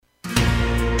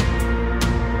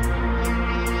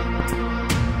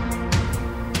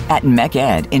At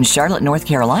MECED in Charlotte, North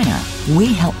Carolina,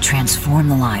 we help transform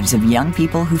the lives of young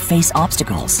people who face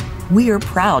obstacles. We are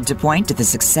proud to point to the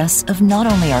success of not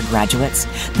only our graduates,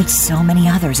 but so many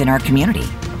others in our community.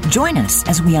 Join us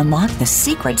as we unlock the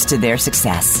secrets to their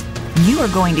success. You are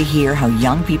going to hear how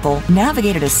young people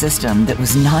navigated a system that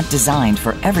was not designed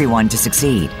for everyone to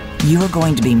succeed. You are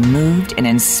going to be moved and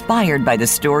inspired by the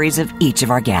stories of each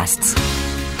of our guests.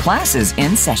 Class is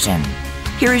in session.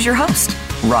 Here is your host,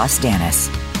 Ross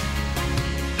Danis.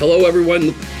 Hello,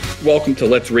 everyone. Welcome to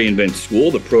Let's Reinvent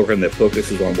School, the program that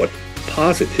focuses on what's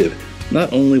positive,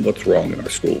 not only what's wrong in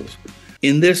our schools.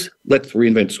 In this Let's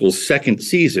Reinvent School's second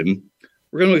season,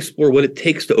 we're going to explore what it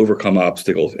takes to overcome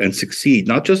obstacles and succeed,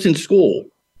 not just in school,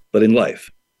 but in life.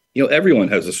 You know, everyone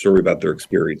has a story about their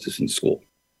experiences in school.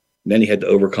 Many had to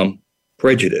overcome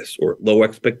prejudice or low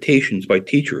expectations by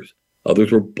teachers.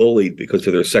 Others were bullied because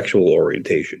of their sexual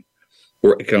orientation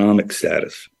or economic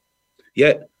status.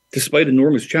 Yet, despite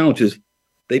enormous challenges,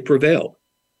 they prevailed.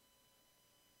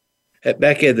 At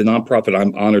MECED, the nonprofit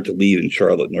I'm honored to lead in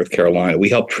Charlotte, North Carolina, we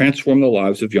help transform the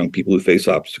lives of young people who face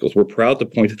obstacles. We're proud to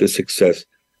point to the success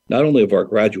not only of our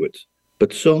graduates,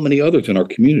 but so many others in our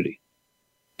community.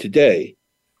 Today,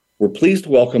 we're pleased to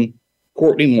welcome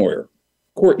Courtney Moyer.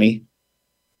 Courtney,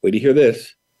 wait to hear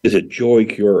this, is a joy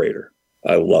curator.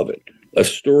 I love it. A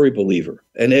story believer,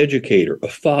 an educator, a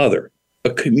father, a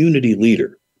community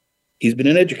leader. He's been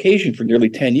in education for nearly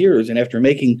 10 years, and after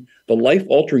making the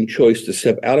life-altering choice to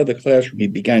step out of the classroom, he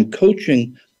began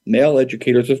coaching male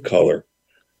educators of color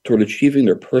toward achieving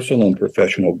their personal and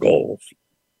professional goals.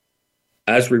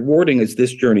 As rewarding as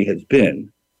this journey has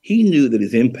been, he knew that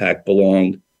his impact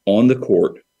belonged on the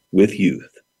court with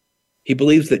youth. He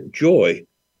believes that joy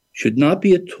should not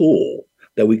be a tool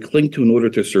that we cling to in order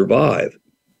to survive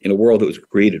in a world that was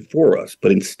created for us,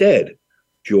 but instead,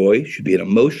 joy should be an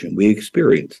emotion we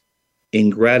experience in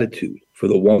gratitude for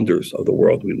the wonders of the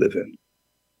world we live in.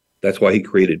 That's why he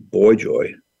created Boy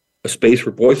Joy, a space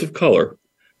for boys of color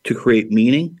to create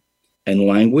meaning and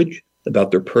language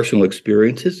about their personal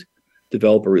experiences,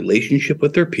 develop a relationship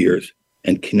with their peers,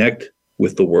 and connect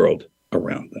with the world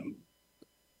around them.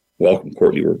 Welcome,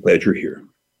 Courtney. We're glad you're here.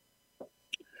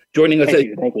 Joining us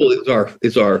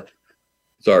is our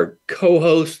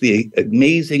co-host, the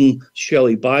amazing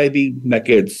Shelley Bybee,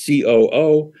 MECED's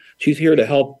COO. She's here to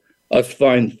help us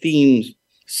find themes,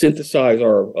 synthesize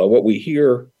our what we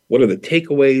hear, what are the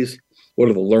takeaways, what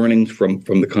are the learnings from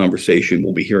the conversation.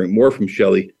 We'll be hearing more from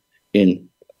Shelley in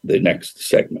the next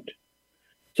segment.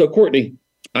 So, Courtney,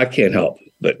 I can't help,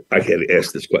 but I can't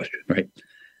ask this question, right?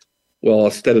 Well,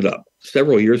 I'll set it up.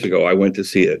 Several years ago, I went to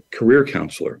see a career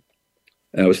counselor,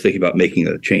 and I was thinking about making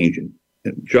a change in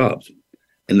jobs.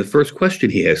 And the first question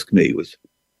he asked me was,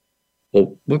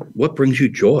 well, what brings you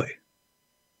joy?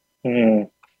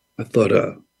 I thought,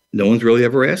 no one's really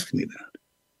ever asked me that.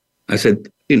 I said,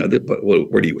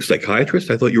 what are you, a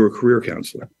psychiatrist? I thought you were a career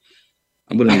counselor.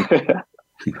 I'm going to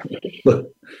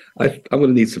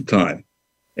need some time.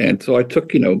 And so I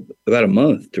took, about a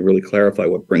month to really clarify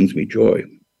what brings me joy.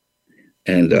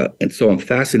 And so I'm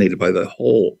fascinated by the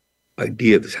whole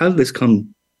idea of this. How did this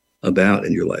come about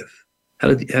in your life? How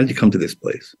did you come to this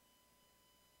place?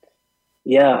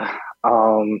 Yeah.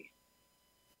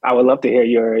 I would love to hear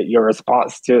your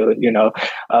response to,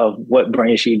 of what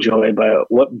brings you joy. But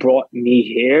what brought me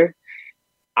here,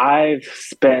 I've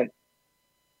spent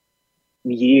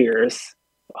years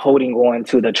holding on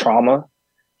to the trauma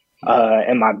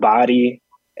in my body,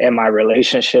 in my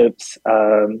relationships,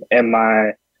 in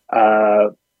my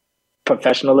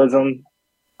professionalism.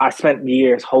 I spent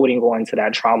years holding on to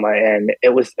that trauma, and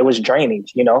it was draining,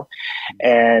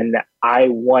 and I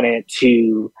wanted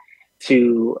to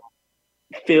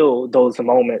feel those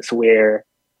moments where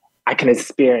I can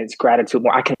experience gratitude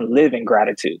more. I can live in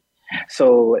gratitude.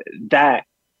 So that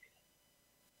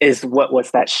is what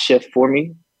was that shift for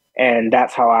me. And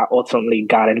that's how I ultimately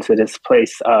got into this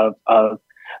place of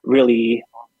really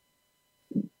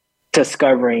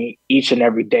discovering each and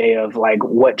every day of like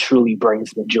what truly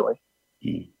brings me joy.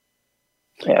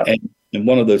 Yeah. And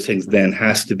one of those things then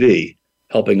has to be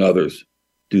helping others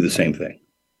do the same thing.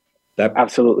 That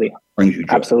absolutely brings you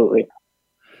joy. Absolutely.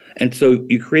 And so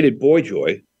you created Boy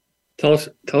Joy. Tell us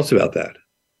about that.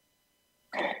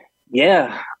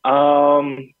 Yeah.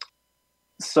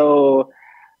 So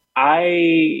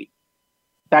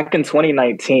back in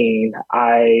 2019,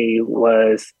 I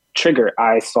was triggered.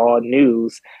 I saw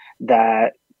news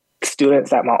that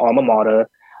students at my alma mater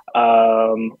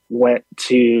went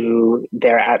to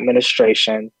their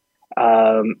administration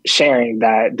sharing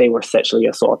that they were sexually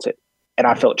assaulted, and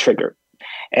I felt triggered.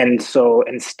 And so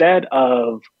instead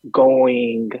of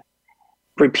going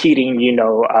repeating,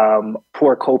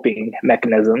 poor coping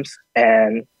mechanisms.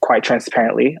 And quite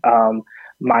transparently,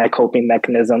 my coping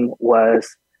mechanism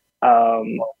was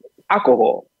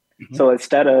alcohol. Mm-hmm. So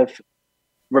instead of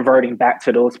reverting back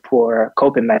to those poor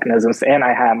coping mechanisms, and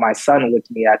I had my son with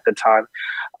me at the time,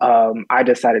 I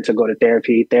decided to go to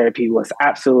therapy. Therapy was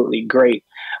absolutely great.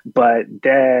 But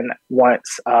then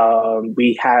once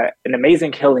we had an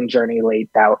amazing healing journey laid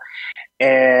out,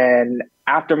 and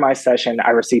after my session, I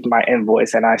received my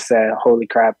invoice and I said, holy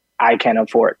crap, I can't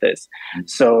afford this. Mm-hmm.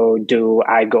 So do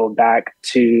I go back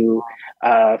to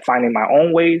finding my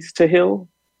own ways to heal,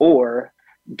 or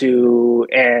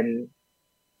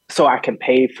so I can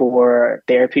pay for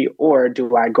therapy, or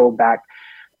do I go back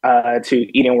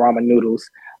to eating ramen noodles?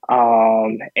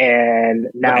 And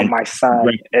now my son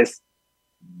is,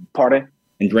 pardon?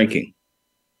 And drinking.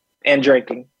 And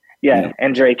drinking. Yeah,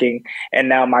 and drinking. And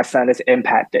now my son is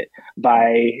impacted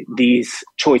by these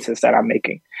choices that I'm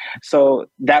making. So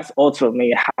that's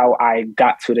ultimately how I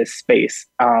got to this space.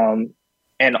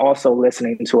 And also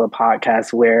listening to a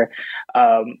podcast where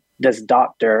this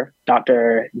Dr.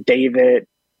 David,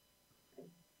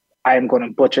 I am going to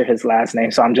butcher his last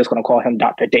name, so I'm just going to call him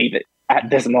Dr. David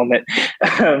at this moment.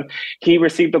 He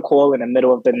received a call in the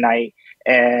middle of the night,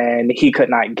 and he could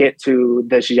not get to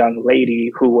this young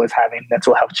lady who was having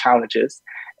mental health challenges.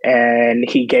 And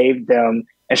he gave them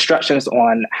instructions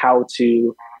on how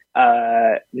to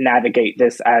navigate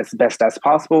this as best as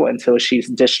possible until she's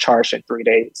discharged in 3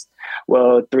 days.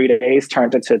 Well, 3 days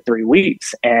turned into 3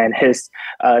 weeks, and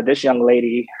this young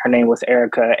lady, her name was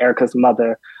Erica. Erica's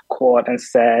mother called and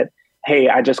said, hey,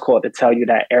 I just called to tell you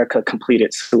that Erica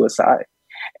completed suicide.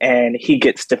 And he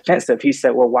gets defensive. He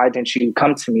said, well, why didn't you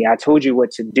come to me? I told you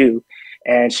what to do.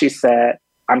 And she said,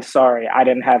 I'm sorry, I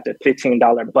didn't have the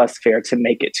 $15 bus fare to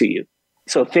make it to you.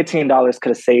 So $15 could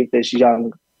have saved this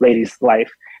young lady's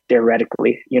life,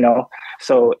 theoretically,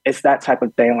 So it's that type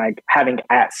of thing, like having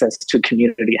access to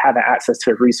community, having access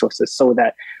to resources so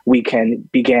that we can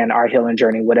begin our healing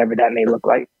journey, whatever that may look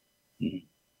like. Mm-hmm.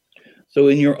 So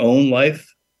in your own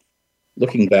life,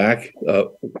 looking back,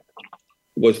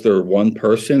 was there one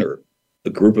person or a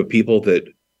group of people that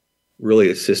really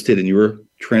assisted in your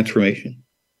transformation?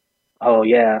 Oh,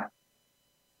 yeah.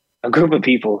 A group of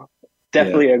people.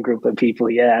 Definitely a group of people,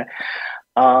 yeah.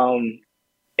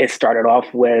 It started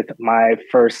off with my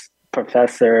first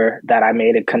professor that I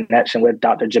made a connection with,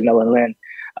 Dr. Jamila Lynn.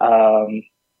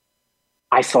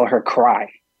 I saw her cry.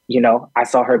 I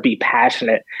saw her be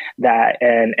passionate,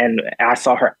 and I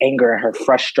saw her anger and her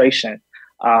frustration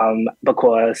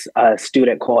because a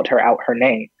student called her out her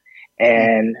name,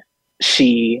 and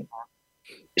she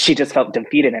just felt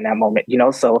defeated in that moment,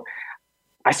 So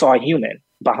I saw a human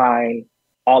behind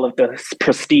all of the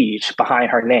prestige behind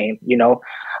her name,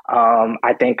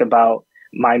 I think about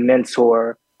my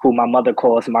mentor, who my mother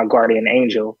calls my guardian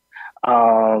angel,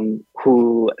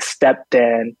 who stepped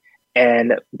in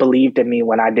and believed in me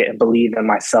when I didn't believe in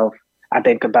myself. I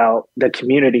think about the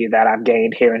community that I've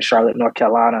gained here in Charlotte, North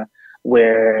Carolina,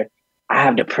 where I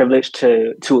have the privilege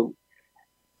to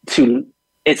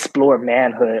explore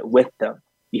manhood with them,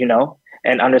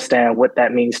 and understand what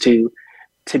that means to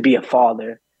be a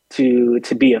father, to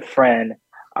be a friend,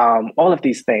 all of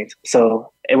these things.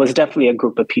 So it was definitely a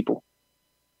group of people.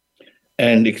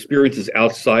 And experiences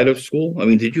outside of school? I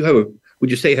mean, would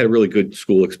you say you had a really good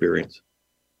school experience?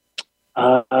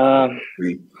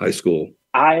 High school.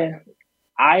 I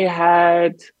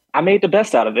made the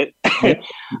best out of it.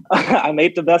 I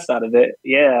made the best out of it.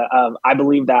 Yeah. I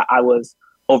believe that I was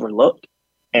overlooked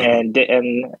and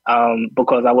didn't,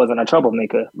 because I wasn't a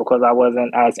troublemaker, because I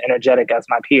wasn't as energetic as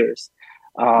my peers.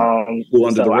 So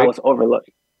I was overlooked.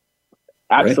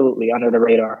 Absolutely. Right. Under the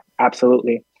radar.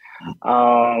 Absolutely.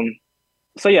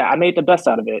 So yeah, I made the best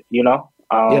out of it,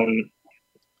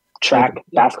 track,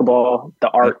 basketball, the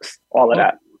arts, all of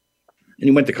that. And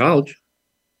you went to college.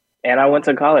 And I went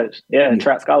to college. Yeah,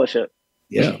 track scholarship.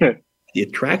 Yeah, the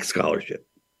track scholarship.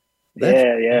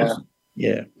 That's awesome.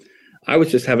 Yeah. I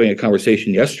was just having a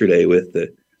conversation yesterday with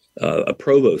a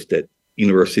provost at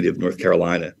University of North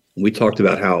Carolina. And we talked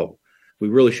about how we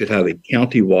really should have a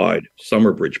county-wide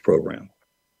summer bridge program,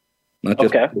 not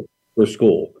just for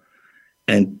school,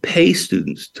 and pay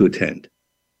students to attend.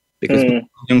 Because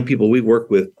young people we work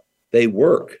with, they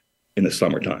work in the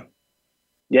summertime.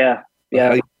 Yeah. How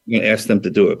are you going to ask them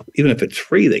to do it? Even if it's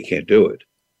free, they can't do it.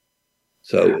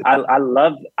 So I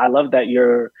love that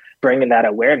you're bringing that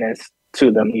awareness to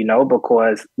them,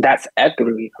 because that's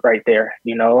equity right there.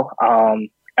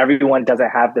 Everyone doesn't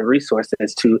have the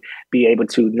resources to be able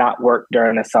to not work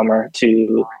during the summer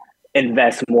to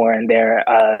invest more in their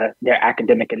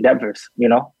academic endeavors.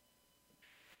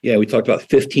 Yeah, we talked about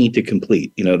 15 to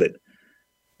complete. You know that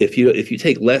if you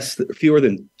take fewer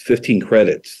than 15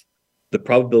 credits, the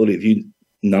probability of you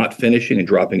not finishing and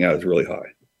dropping out is really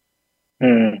high.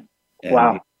 Mm. And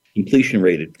Wow. the completion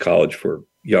rate at college for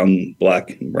young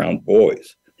Black and brown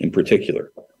boys in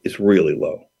particular is really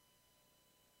low.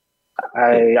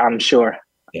 I'm sure.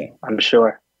 Yeah. I'm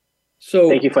sure. So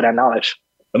thank you for that knowledge.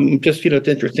 Just, it's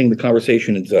interesting. The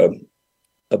conversation is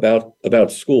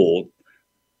about school.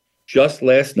 Just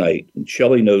last night, and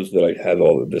Shelley knows that I have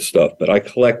all of this stuff, but I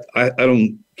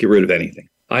don't get rid of anything.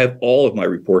 I have all of my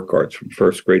report cards from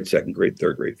first grade, second grade,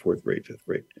 third grade, fourth grade, fifth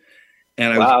grade.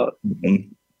 And wow.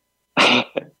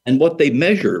 And what they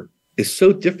measure is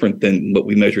so different than what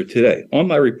we measure today. On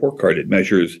my report card, it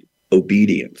measures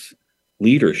obedience,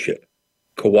 leadership,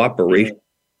 cooperation,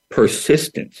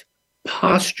 persistence,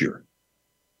 posture,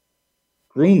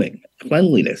 grooming,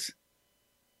 cleanliness,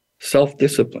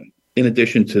 self-discipline, in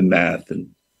addition to math and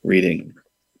reading,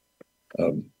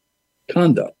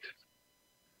 conduct.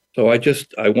 So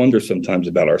I wonder sometimes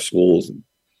about our schools and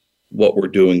what we're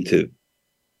doing to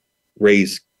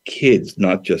raise kids,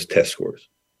 not just test scores.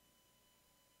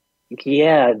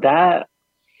 Yeah, that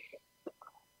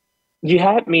you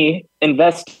had me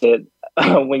invested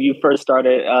when you first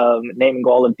started naming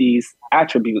all of these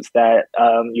attributes that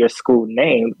your school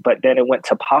named, but then it went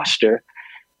to posture,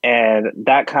 and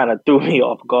that kind of threw me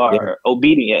off guard. Yeah.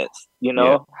 Obedience,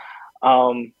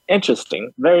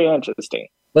 interesting, very interesting.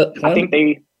 But I think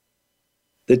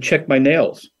they check my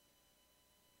nails.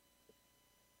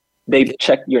 They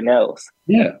check your nails.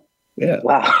 Yeah. Yeah.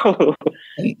 Wow.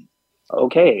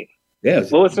 Okay. Yeah.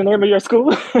 What was the name of your school?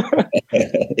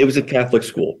 It was a Catholic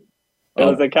school. It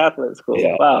was a Catholic school.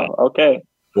 Yeah. Wow. Okay.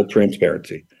 Full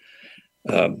transparency.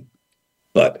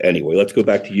 But anyway, let's go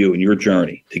back to you and your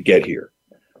journey to get here.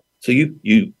 So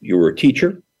you were a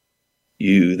teacher.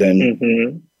 You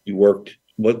then you worked.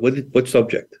 What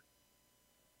subject?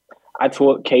 I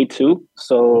taught K2,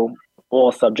 so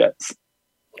all subjects.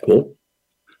 Cool.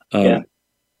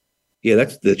 Yeah,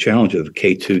 that's the challenge of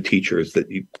K2 teachers,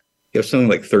 that you have something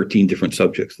like 13 different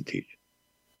subjects to teach.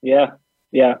 Yeah.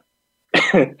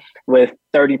 With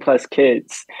 30 plus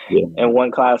kids in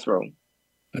one classroom.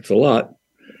 That's a lot.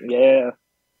 Yeah.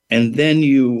 And then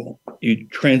you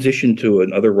transitioned to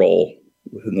another role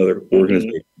with another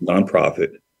organization,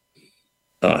 nonprofit,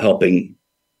 helping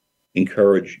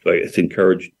encourage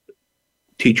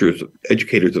teachers,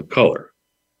 educators of color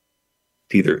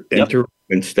to either enter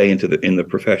and stay in the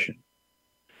profession.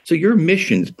 So your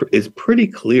mission is pretty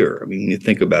clear. I mean, when you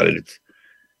think about it,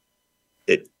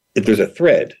 there's a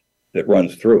thread that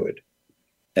runs through it,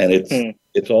 and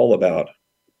it's all about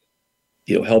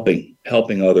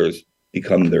helping others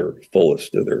become their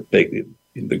fullest, or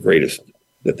the greatest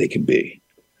that they can be.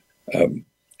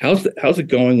 How's it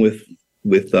going with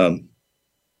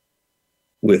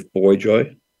Boy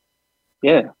Joy?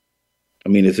 Yeah. I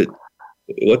mean, is it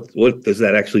what does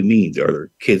that actually mean? Are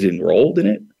there kids enrolled in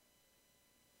it?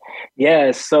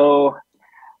 Yeah. So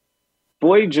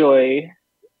Boy Joy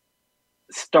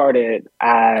started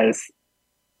as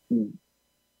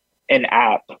an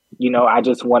app. I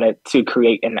just wanted to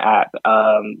create an app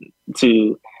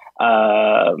to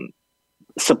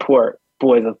support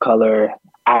boys of color,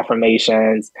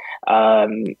 affirmations,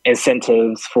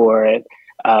 incentives for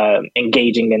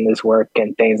engaging in this work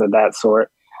and things of that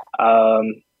sort.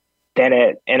 Then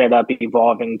it ended up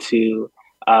evolving to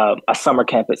a summer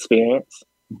camp experience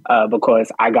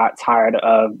because I got tired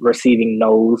of receiving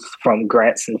no's from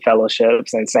grants and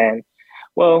fellowships and saying,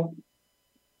 well,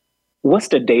 what's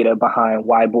the data behind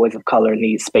why boys of color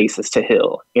need spaces to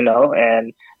heal?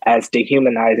 And as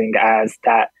dehumanizing as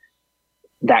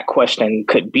that question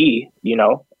could be,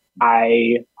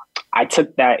 I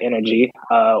took that energy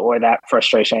or that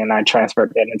frustration and I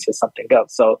transferred it into something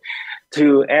else. So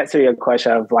to answer your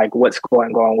question of like what's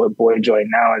going on with Boy Joy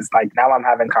now is like, now I'm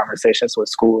having conversations with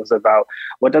schools about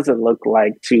what does it look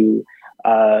like to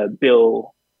build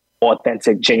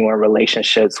authentic, genuine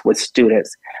relationships with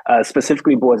students,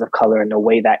 specifically boys of color, in a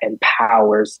way that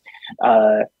empowers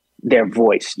their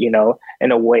voice, in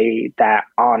a way that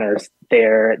honors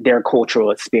their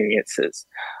cultural experiences.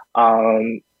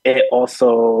 It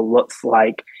also looks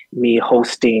like me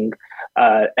hosting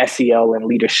SEL and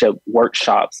leadership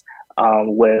workshops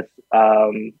with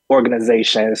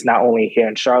organizations, not only here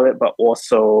in Charlotte, but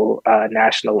also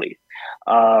nationally.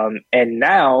 And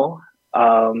now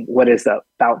what is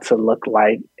about to look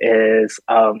like is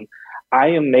I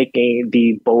am making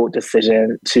the bold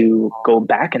decision to go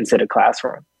back into the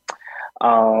classroom.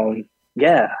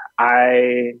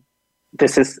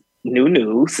 This is new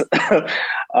news.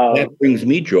 That brings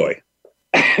me joy.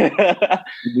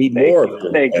 You need more of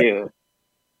them.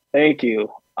 Thank you.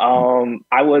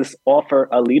 I was offered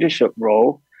a leadership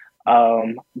role,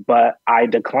 but I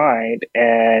declined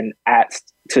and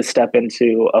asked to step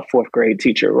into a 4th grade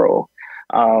teacher role,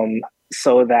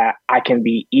 so that I can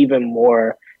be even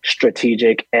more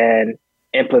strategic and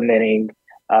implementing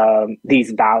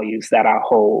these values that I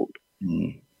hold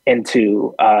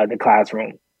into the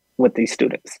classroom with these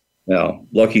students. Now,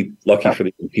 lucky for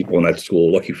the people in that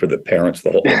school, lucky for the parents,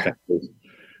 the whole families.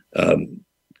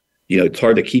 It's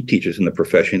hard to keep teachers in the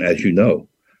profession, as you know.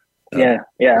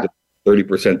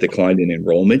 30% decline in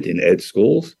enrollment in ed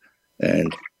schools,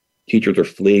 and teachers are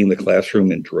fleeing the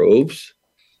classroom in droves,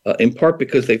 in part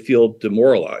because they feel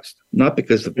demoralized, not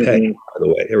because of pay, by the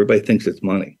way. Everybody thinks it's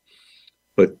money,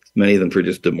 but many of them are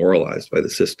just demoralized by the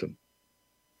system.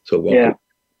 So, welcome.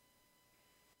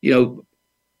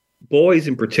 Boys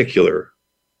in particular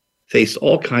face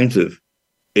all kinds of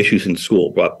issues in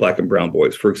school, black and brown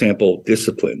boys. For example,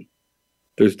 discipline.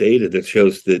 There's data that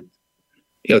shows that,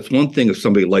 it's one thing if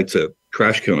somebody lights a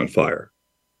trash can on fire,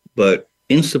 but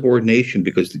insubordination,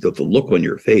 because the look on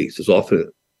your face is often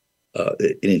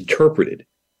interpreted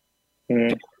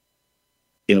in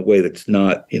a way that's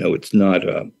not, it's not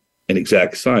an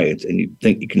exact science. And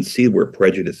you can see where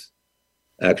prejudice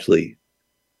actually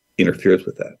interferes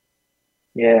with that.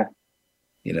 Yeah.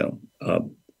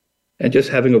 And just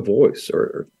having a voice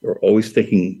or always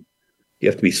thinking you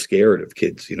have to be scared of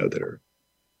kids, that are,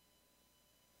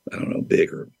 I don't know,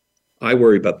 bigger. I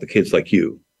worry about the kids like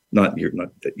you, not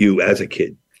you as a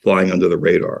kid flying under the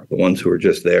radar, the ones who are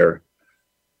just there.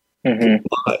 And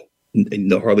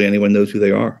hardly anyone knows who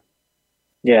they are.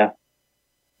 Yeah.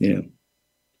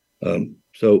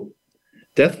 So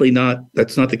definitely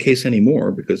that's not the case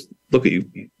anymore, because look at you,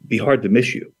 it'd be hard to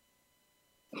miss you.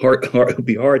 It'd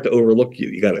be hard to overlook you.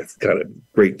 You got a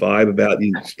great vibe about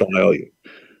you, style, you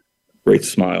great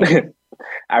smile.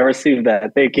 I received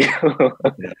that. Thank you.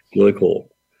 Yeah, really cool.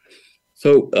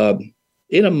 So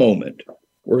in a moment,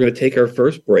 we're going to take our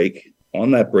first break.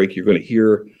 On that break, you're going to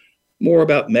hear more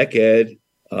about MECED,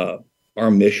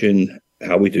 our mission,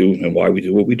 how we do and why we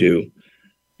do what we do.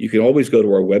 You can always go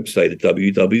to our website at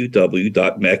www.meced.org.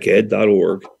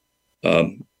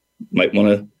 Might want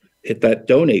to hit that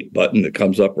donate button that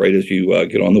comes up right as you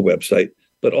get on the website.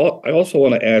 But I also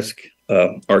want to ask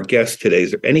our guest today,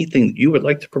 is there anything that you would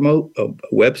like to promote, a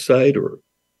website or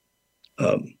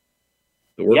the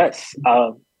work? Yes.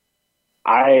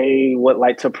 I would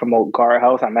like to promote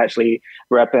Guardhouse. I'm actually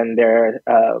repping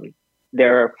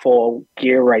their full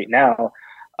gear right now.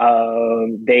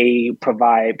 They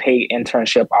provide paid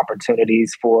internship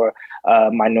opportunities for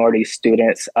minority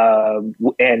students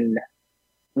and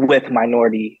with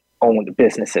minority-owned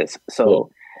businesses. So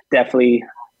definitely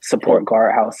support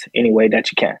Guardhouse any way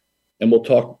that you can. And we'll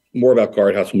talk more about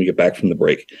Guardhouse when we get back from the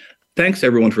break. Thanks,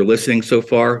 everyone, for listening so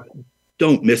far.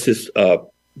 Don't miss this.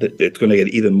 It's going to get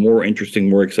even more interesting,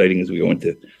 more exciting as we go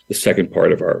into the second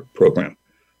part of our program.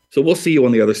 So we'll see you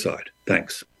on the other side.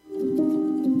 Thanks.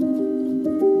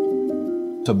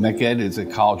 So MECED is a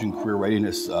college and career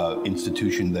readiness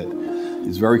institution that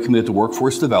is very committed to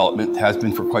workforce development, has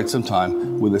been for quite some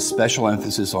time, with a special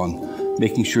emphasis on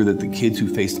making sure that the kids who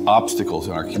face obstacles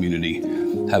in our community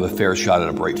have a fair shot at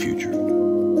a bright future.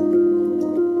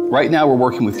 Right now we're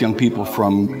working with young people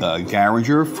from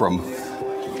Garinger, from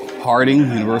Harding,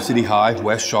 University High,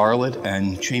 West Charlotte,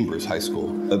 and Chambers High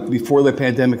School. Before the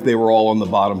pandemic, they were all on the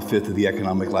bottom fifth of the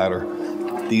economic ladder.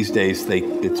 These days,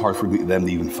 it's hard for them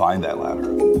to even find that ladder.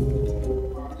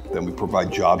 Then we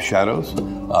provide job shadows,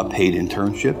 paid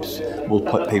internships. We'll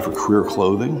pay for career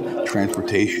clothing,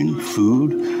 transportation,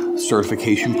 food,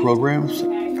 certification programs.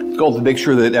 The goal is to make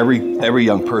sure that every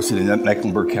young person in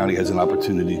Mecklenburg County has an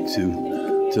opportunity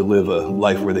to live a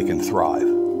life where they can thrive,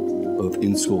 both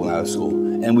in school and out of school.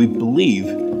 And we believe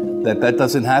that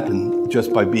doesn't happen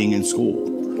just by being in school,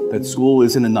 that school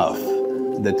isn't enough,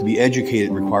 that to be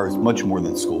educated requires much more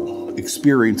than school.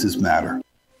 Experiences matter.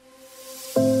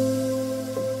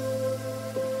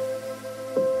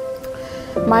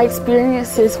 My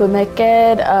experiences with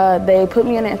MECED, they put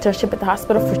me in an internship at the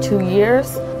hospital for 2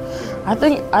 years. I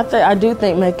do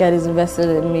think MECED is invested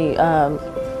in me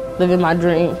living my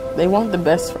dream. They want the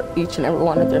best for each and every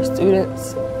one of their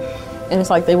students. And it's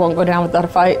like they won't go down without a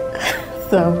fight.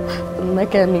 So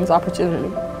MECED means opportunity,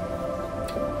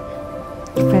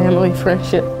 family,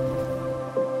 friendship.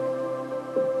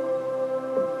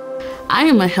 I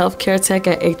am a healthcare tech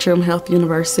at Atrium Health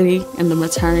University in the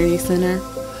Maternity Center.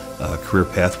 Career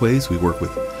pathways, we work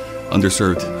with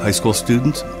underserved high school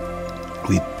students.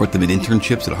 We put them in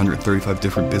internships at 135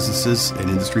 different businesses and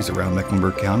industries around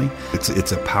Mecklenburg County.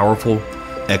 It's a powerful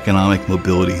economic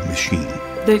mobility machine.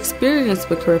 The experience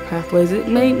with Career Pathways, it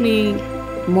made me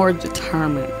more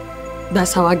determined.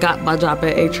 That's how I got my job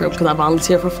at Atrium, because I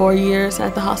volunteered for 4 years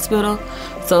at the hospital.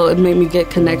 So it made me get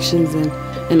connections, and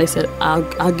they said,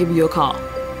 I'll give you a call.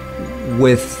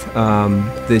 With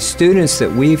the students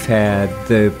that we've had,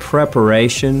 the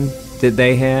preparation that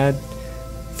they had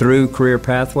through Career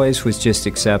Pathways was just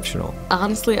exceptional.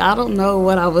 Honestly, I don't know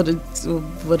what I would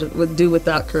do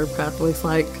without Career Pathways.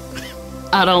 Like,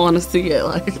 I don't want to see it.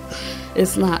 Like,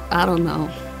 it's not, I don't know.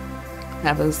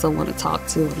 Having someone to talk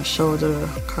to and a shoulder to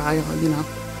cry on,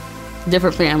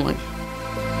 different family.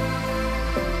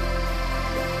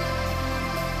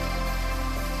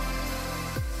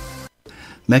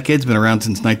 MECED's been around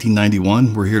since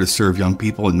 1991. We're here to serve young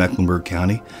people in Mecklenburg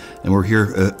County, and we're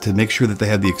here to make sure that they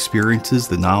have the experiences,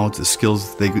 the knowledge, the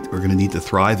skills that they are going to need to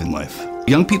thrive in life.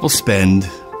 Young people spend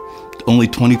only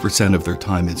 20% of their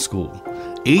time in school.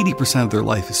 80% of their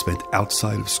life is spent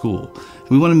outside of school. And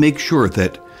we want to make sure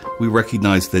that we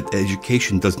recognize that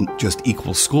education doesn't just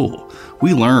equal school.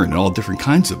 We learn in all different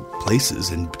kinds of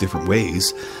places and different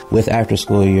ways. With after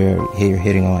school, you're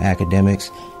hitting on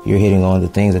academics. You're hitting on the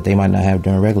things that they might not have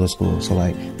during regular school. So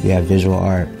like we have visual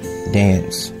art,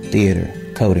 dance, theater,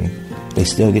 coding. They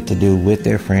still get to do with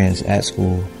their friends at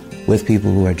school, with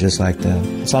people who are just like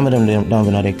them. Some of them don't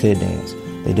even know they could dance.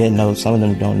 They didn't know, some of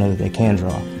them don't know that they can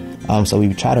draw. So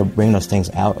we try to bring those things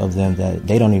out of them that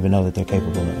they don't even know that they're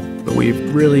capable of. But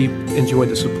we've really enjoyed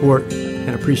the support and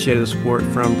appreciated the support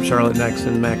from Charlotte Next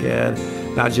and MECED,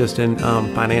 not just in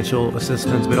financial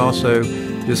assistance, but also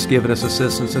just giving us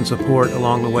assistance and support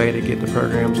along the way to get the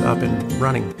programs up and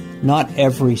running. Not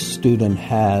every student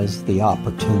has the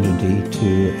opportunity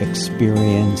to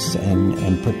experience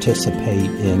and participate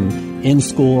in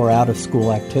school or out of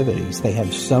school activities. They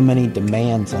have so many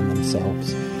demands on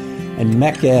themselves. And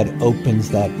MECED opens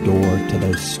that door to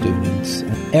those students.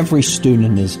 Every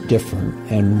student is different,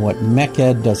 and what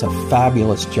MECED does a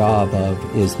fabulous job of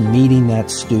is meeting that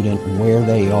student where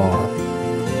they are.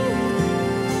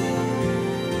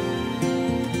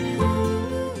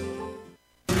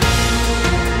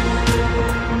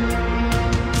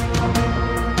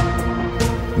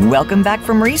 Welcome back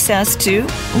from recess to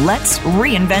Let's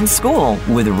Reinvent School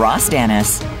with Ross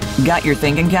Danis. Got your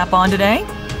thinking cap on today?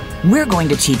 We're going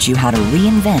to teach you how to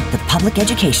reinvent the public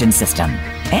education system.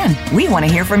 And we want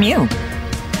to hear from you.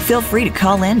 Feel free to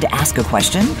call in to ask a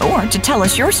question or to tell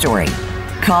us your story.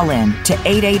 Call in to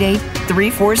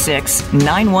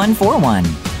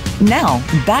 888-346-9141. Now,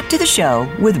 back to the show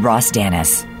with Ross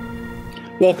Danis.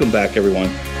 Welcome back, everyone.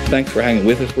 Thanks for hanging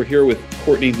with us. We're here with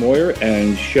Courtney Moyer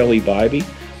and Shelley Bybee.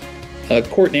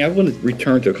 Courtney, I want to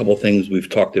return to a couple of things we've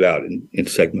talked about in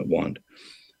segment one.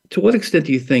 To what extent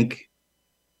do you think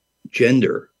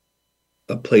gender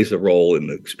plays a role in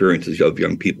the experiences of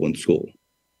young people in school?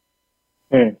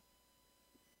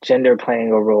 Gender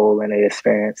playing a role in the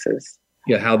experiences.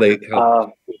 Yeah, how it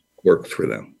works for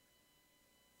them.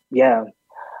 Yeah.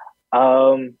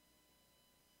 I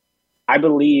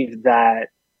believe that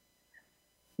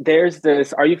there's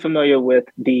this, are you familiar with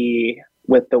the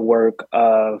work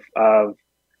of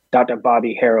Dr.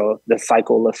 Bobby Harrell, The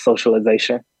Cycle of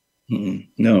Socialization?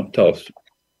 No, tell us.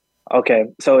 Okay,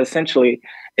 so essentially,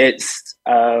 it's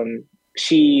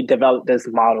she developed this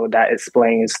model that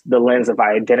explains the lens of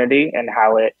identity and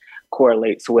how it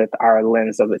correlates with our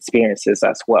lens of experiences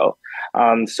as well.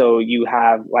 So you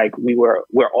have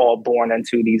we're all born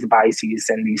into these biases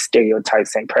and these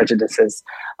stereotypes and prejudices,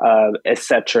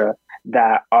 etc.,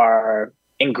 that are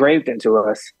engraved into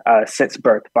us since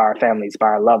birth by our families, by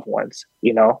our loved ones.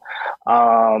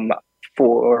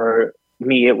 For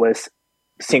me, it was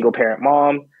single parent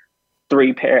mom.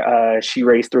 She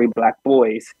raised 3 Black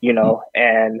boys,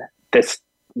 and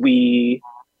we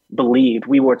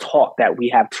were taught that we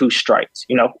have 2 stripes.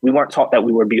 We weren't taught that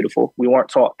we were beautiful. We weren't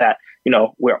taught that,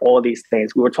 we're all these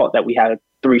things. We were taught that we had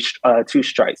 2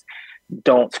 stripes.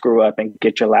 Don't screw up and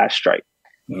get your last stripe.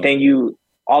 No. Then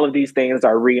all of these things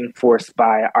are reinforced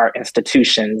by our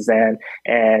institutions and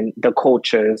the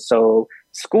culture. So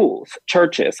schools,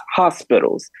 churches,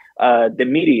 hospitals, the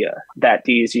media that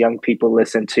these young people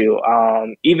listen to,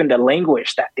 even the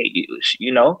language that they use,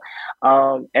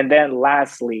 and then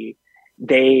lastly,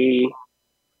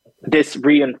 this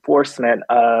reinforcement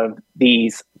of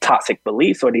these toxic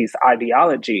beliefs or these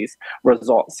ideologies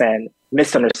results in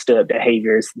misunderstood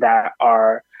behaviors that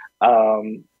are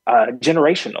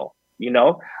generational,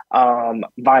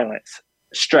 violence,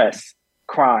 stress,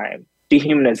 crime,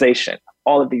 dehumanization,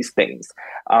 all of these things.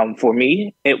 For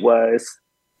me, it was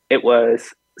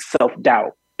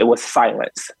self-doubt. It was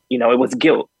silence. It was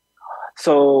guilt.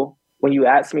 So when you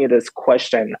ask me this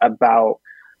question about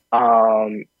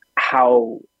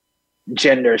how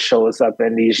gender shows up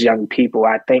in these young people.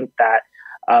 I think that,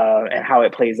 and how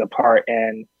it plays a part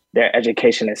in their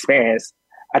education experience.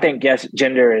 I think, yes,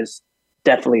 gender is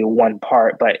definitely one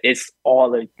part, but it's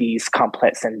all of these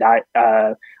complex and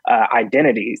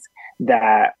identities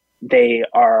that they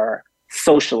are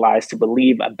socialized to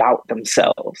believe about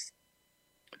themselves.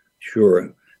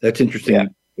 Sure. That's interesting. Yeah.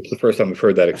 It's the first time I've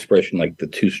heard that expression, like the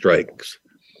two strikes,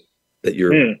 that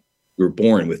you're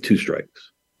born with two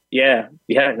strikes. Yeah.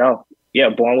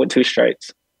 Born with two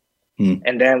strikes.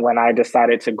 And then when I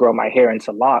decided to grow my hair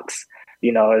into locks,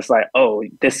 it's like, oh,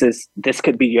 this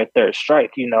could be your third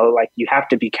strike, like you have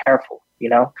to be careful,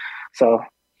 So,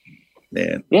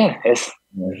 man, yeah,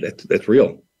 that's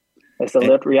real. It's a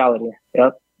lived reality.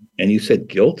 Yep. And you said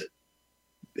guilt?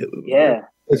 Yeah.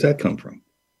 Where does that come from?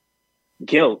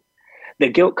 Guilt. The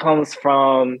guilt comes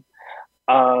from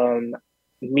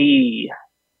me.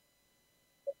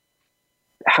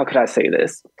 How could I say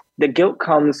this? The guilt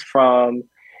comes from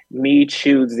me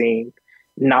choosing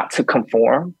not to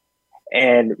conform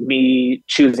and me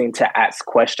choosing to ask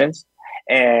questions.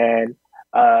 And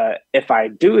if I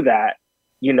do that,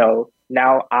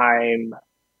 now I'm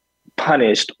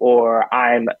punished or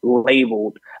I'm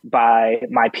labeled by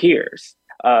my peers.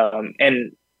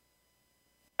 And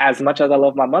as much as I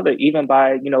love my mother, even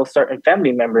by, certain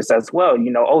family members as well,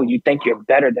 oh, you think you're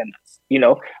better than us,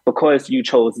 because you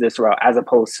chose this route as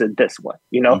opposed to this one,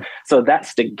 So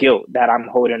that's the guilt that I'm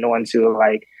holding on to.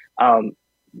 Like,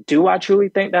 do I truly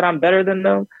think that I'm better than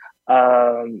them?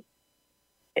 Am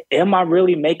I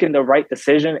really making the right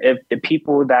decision if the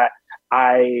people that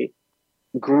I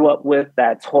grew up with,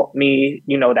 that taught me,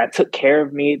 that took care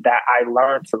of me, that I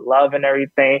learned to love and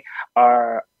everything,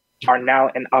 are now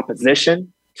in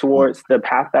opposition towards the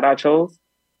path that I chose?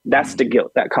 That's the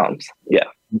guilt that comes. Yeah.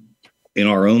 In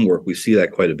our own work, we see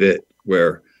that quite a bit,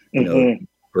 where a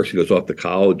person goes off to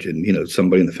college and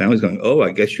somebody in the family is going, oh,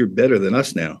 I guess you're better than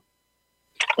us now.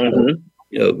 Or,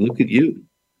 look at you.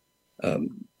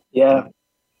 Yeah.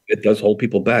 It does hold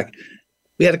people back.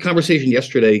 We had a conversation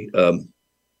yesterday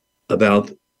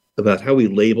about how we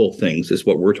label things, is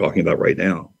what we're talking about right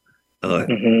now.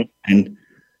 And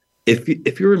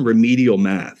if you're in remedial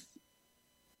math,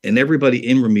 and everybody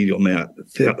in remedial math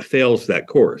fails that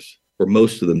course, or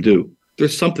most of them do,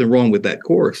 there's something wrong with that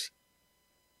course.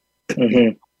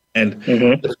 And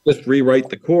let's just rewrite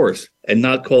the course and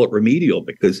not call it remedial,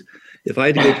 because if I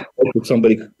had to go with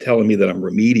somebody telling me that I'm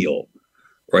remedial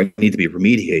or I need to be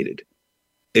remediated,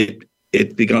 it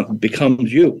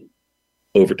becomes you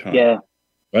over time. Yeah.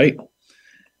 Right?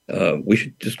 We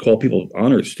should just call people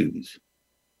honor students.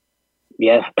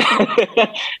 Yeah.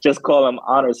 Just call them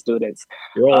honor students.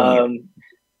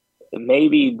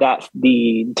 Maybe that's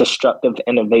the destructive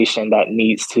innovation that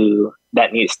needs to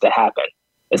happen,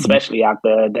 especially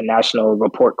after the national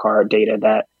report card data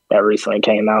that recently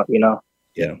came out,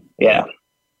 Yeah. Yeah.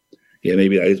 Yeah,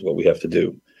 maybe that is what we have to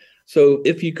do. So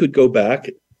if you could go back,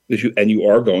 and you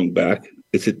are going back,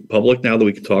 is it public now that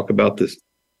we can talk about this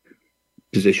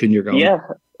position you're going? Yeah,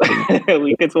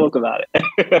 we can talk about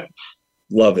it.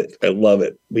 Love it. I love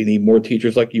it. We need more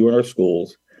teachers like you in our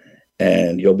schools.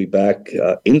 And you'll be back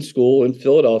in school in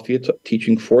Philadelphia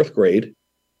teaching fourth grade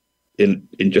in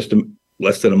just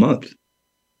less than a month.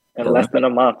 Less than a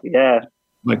month, yeah.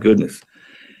 My goodness.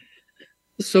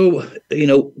 So,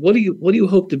 what do you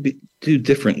hope to do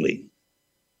differently?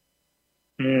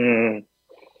 Wow,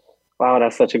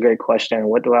 that's such a great question.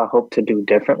 What do I hope to do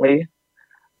differently?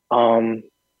 What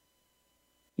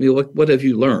have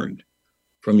you learned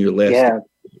from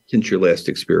since your last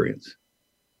experience?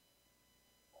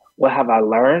 What have I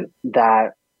learned?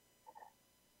 That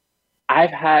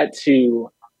I've had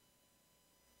to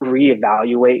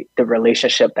reevaluate the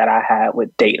relationship that I had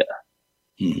with data.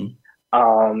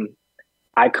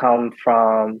 I come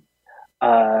from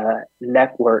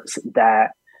networks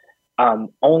that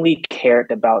only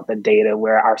cared about the data,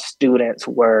 where our students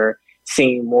were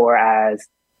seen more as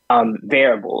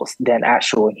variables than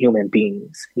actual human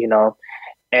beings,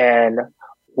 And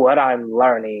what I've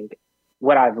learned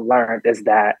is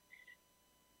that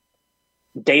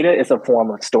data is a form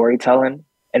of storytelling,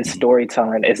 and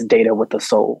storytelling is data with a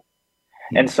soul.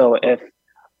 And so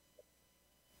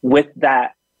with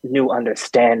that new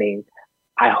understanding,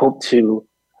 I hope to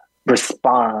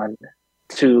respond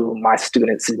to my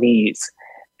students' needs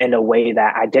in a way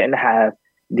that I didn't have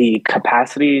the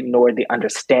capacity nor the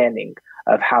understanding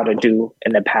of how to do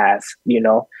in the past,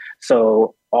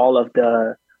 So all of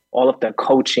the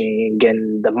coaching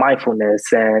and the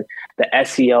mindfulness and the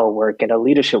SEL work and the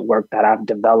leadership work that I've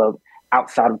developed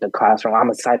outside of the classroom, I'm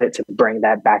excited to bring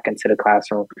that back into the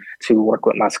classroom to work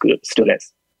with my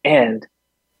students. And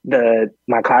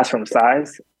my classroom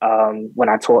size, when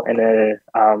I taught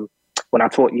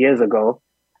years ago,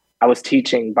 I was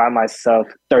teaching by myself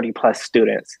 30 plus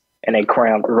students in a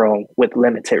crammed room with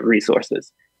limited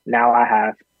resources. Now I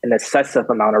have an excessive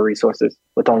amount of resources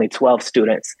with only 12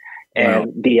 students. And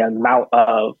wow. The amount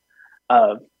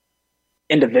of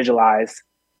individualized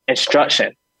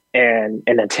instruction and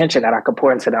attention that I could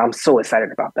pour into them, I'm so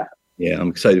excited about that. Yeah, I'm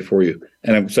excited for you.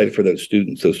 And I'm excited for those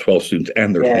students, those 12 students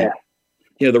and their families.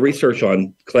 You know, the research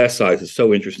on class size is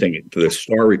so interesting. The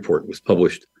STAR report was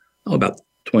published about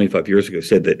 25 years ago,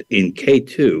 said that in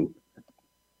K2,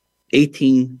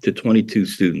 18 to 22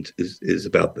 students is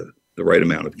about the right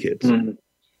amount of kids.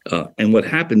 Mm-hmm. And what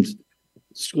happens,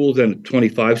 schools then at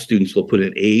 25 students will put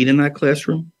an aide in that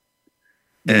classroom,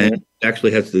 and it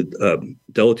actually has the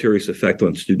deleterious effect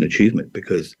on student achievement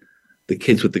because the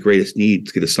kids with the greatest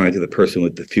needs get assigned to the person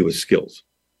with the fewest skills.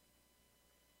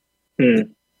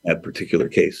 In that particular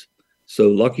case. So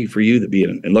lucky for you to be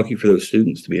in, and lucky for those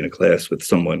students to be in a class with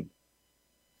someone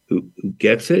who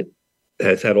gets it,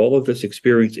 has had all of this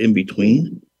experience in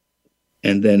between,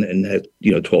 and has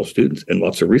 12 students and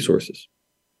lots of resources.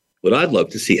 What I'd love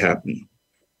to see happen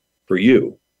for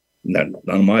you, none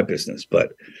of my business,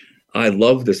 but I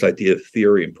love this idea of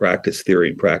theory and practice,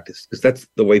 because that's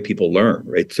the way people learn,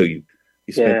 right? So you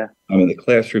spend time in the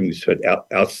classroom, you spend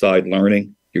outside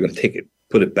learning, you're going to take it,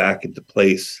 put it back into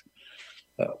place.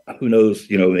 Who knows,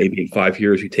 maybe in 5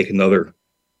 years, you take another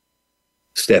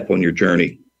step on your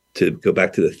journey to go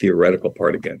back to the theoretical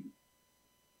part again.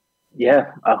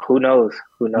 Yeah. Who knows?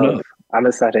 No. I'm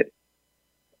excited.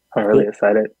 I'm really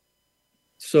excited.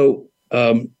 So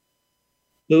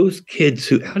those kids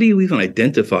how do you even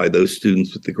identify those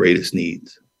students with the greatest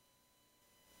needs?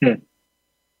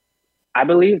 I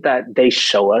believe that they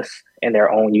show us in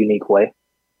their own unique way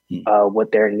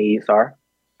what their needs are.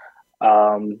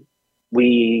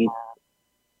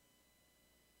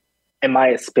 In my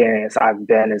experience, I've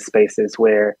been in spaces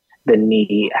where the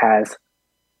need has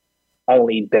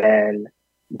only been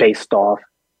based off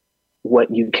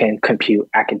what you can compute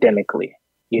academically,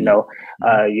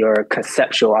 your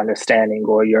conceptual understanding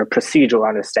or your procedural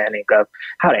understanding of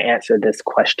how to answer this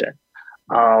question.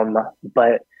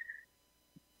 But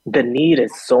the need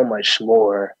is so much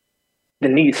more. The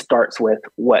need starts with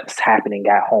what's happening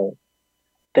at home.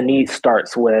 The need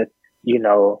starts with,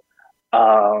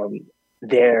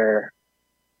 their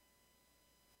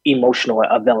emotional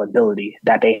availability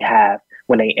that they have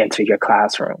when they enter your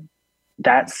classroom.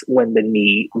 That's when the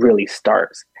need really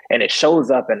starts. And it shows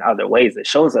up in other ways. It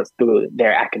shows us through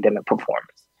their academic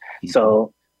performance. Mm-hmm.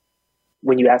 So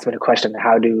when you ask me the question,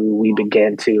 how do we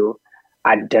begin to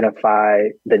identify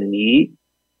the need?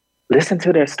 Listen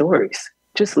to their stories.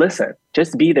 Just listen.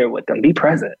 Just be there with them. Be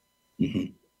present.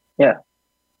 Mm-hmm. Yeah.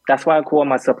 That's why I call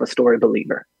myself a story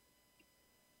believer.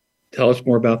 Tell us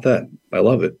more about that. I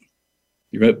love it.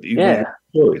 You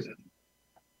stories.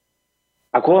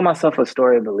 I call myself a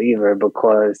story believer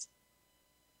because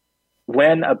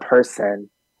when a person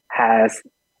has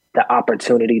the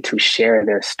opportunity to share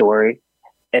their story,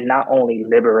 it not only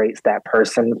liberates that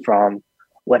person from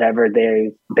whatever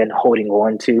they've been holding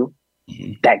on to,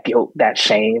 that guilt, that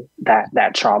shame,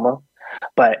 that trauma,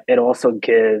 but it also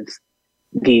gives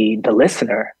the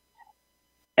listener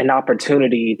an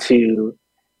opportunity to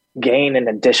gain an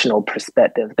additional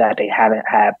perspective that they haven't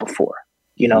had before,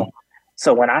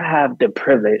 So when I have the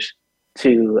privilege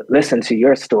to listen to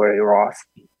your story, Ross,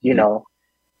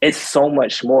 it's so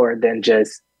much more than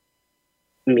just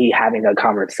me having a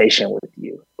conversation with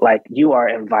you. Like, you are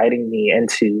inviting me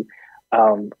into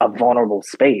a vulnerable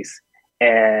space,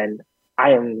 and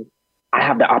I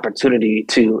have the opportunity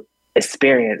to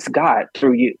experience God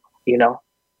through you,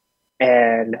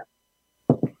 and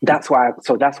that's why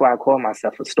I call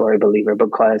myself a story believer,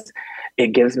 because it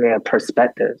gives me a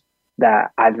perspective that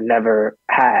I've never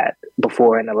had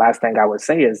before. And the last thing I would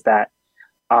say is that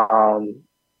I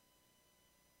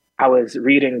was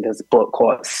reading this book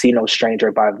called See No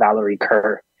Stranger by Valerie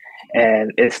Kerr.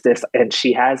 And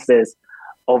she has this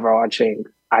overarching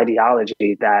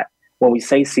ideology that when we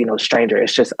say see no stranger,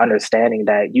 it's just understanding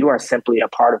that you are simply a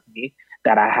part of me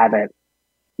that I haven't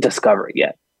discovered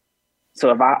yet. So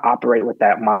if I operate with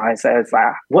that mindset, it's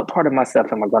like, what part of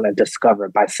myself am I going to discover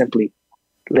by simply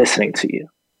listening to you?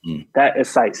 That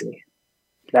excites me.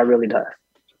 That really does.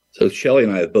 So Shelley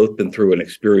and I have both been through an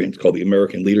experience called the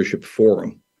American Leadership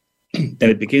Forum. And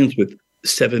it begins with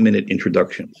 7-minute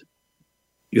introductions.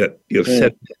 You have 7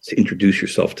 minutes to introduce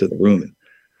yourself to the room.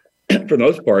 And for the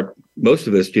most part, most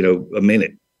of us, a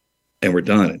minute and we're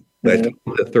done. But the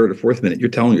 3rd or 4th minute, you're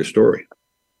telling your story.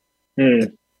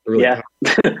 Really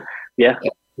yeah.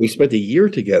 We spent a year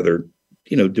together,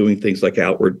 doing things like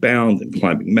Outward Bound and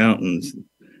climbing mountains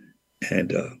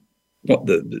and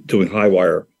doing high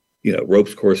wire,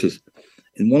 ropes courses.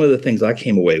 And one of the things I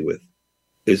came away with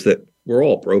is that we're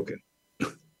all broken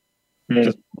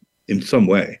just in some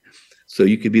way. So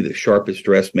you could be the sharpest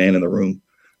dressed man in the room,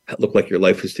 look like your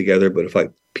life is together. But if I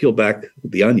peel back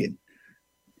the onion,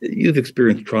 you've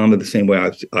experienced trauma the same way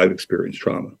I've experienced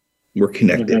trauma. We're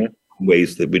connected in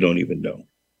ways that we don't even know.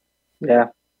 Yeah.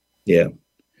 Yeah.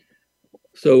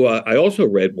 So I also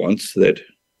read once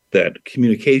that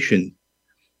communication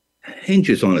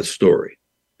hinges on a story.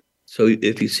 So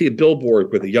if you see a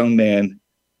billboard with a young man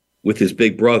with his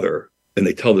big brother, and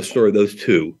they tell the story of those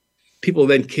two, people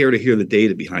then care to hear the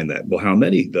data behind that. Well, how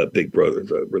many big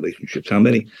brothers relationships? How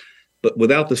many? But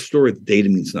without the story, the data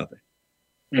means nothing.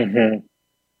 Mm-hmm.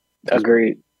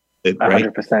 Agreed.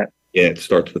 100%. Yeah, it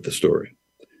starts with the story.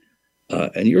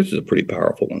 And yours is a pretty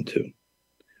powerful one, too.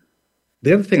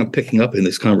 The other thing I'm picking up in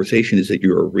this conversation is that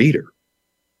you're a reader.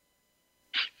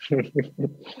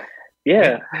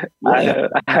 Yeah.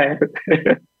 I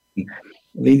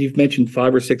mean, you've mentioned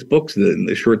 5 or 6 books in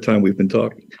the short time we've been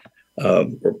talking.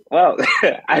 Well,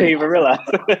 I didn't even realize.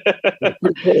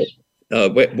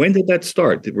 When did that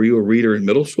start? Were you a reader in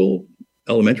middle school,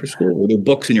 elementary school? Were there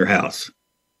books in your house?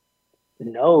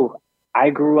 No, I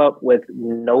grew up with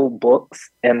no books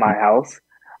in my house.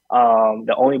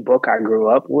 The only book I grew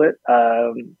up with,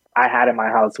 I had in my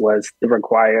house was the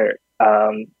required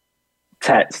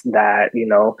text that,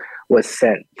 was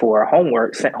sent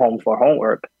home for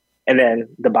homework, and then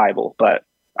the Bible. But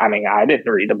I mean, I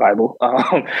didn't read the Bible.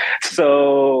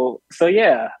 So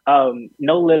yeah,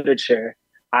 no literature.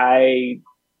 I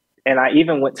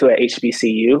even went to a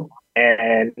HBCU,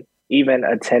 and even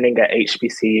attending a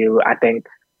HBCU, I think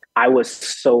I was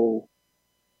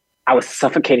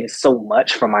suffocating so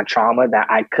much from my trauma that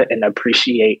I couldn't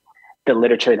appreciate the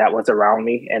literature that was around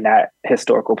me in that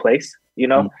historical place,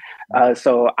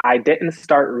 So I didn't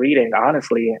start reading,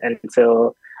 honestly,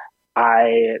 until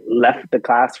I left the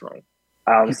classroom.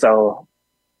 So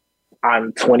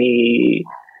I'm 20,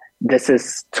 this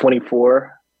is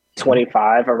 24,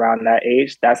 25, around that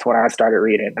age. That's when I started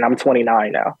reading, and I'm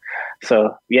 29 now.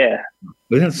 So, yeah.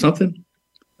 Isn't that something?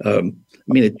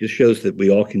 It just shows that we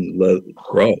all can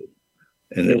grow,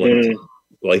 and that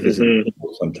life is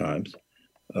difficult sometimes.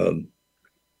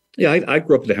 I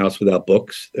grew up in a house without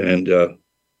books, and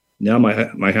now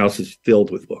my house is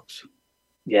filled with books.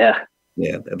 Yeah.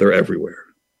 Yeah, they're everywhere.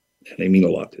 And they mean a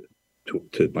lot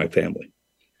to my family.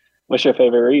 What's your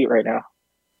favorite read right now?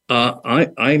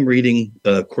 I'm reading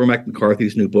Cormac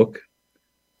McCarthy's new book,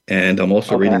 and I'm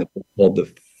also reading a book called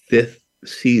The Fifth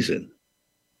Season.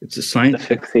 It's a science. The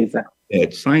Fifth Season.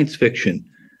 It's science fiction.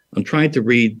 I'm trying to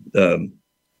read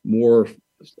more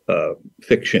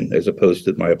fiction as opposed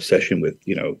to my obsession with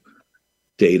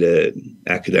data and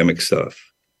academic stuff.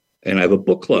 And I have a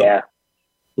book club. Yeah.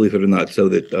 Believe it or not, so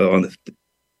that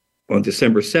on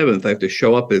December 7th, I have to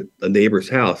show up at a neighbor's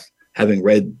house having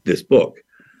read this book.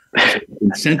 So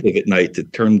incentive at night to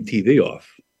turn the TV off.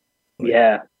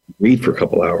 Read for a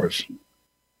couple hours.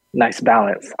 Nice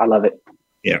balance. I love it.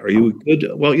 Yeah. Are you good?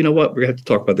 Well, you know what? We're going to have to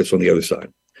talk about this on the other side.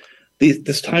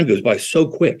 This time goes by so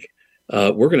quick.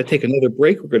 We're going to take another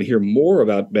break. We're going to hear more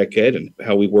about MECED and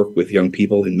how we work with young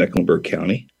people in Mecklenburg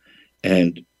County.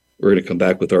 And we're going to come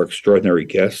back with our extraordinary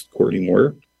guest, Courtney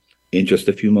Moyer, in just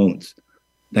a few moments.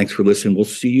 Thanks for listening. We'll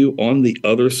see you on the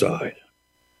other side.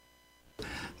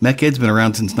 MECED's been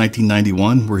around since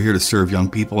 1991. We're here to serve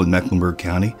young people in Mecklenburg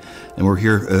County, and we're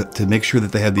here to make sure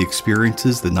that they have the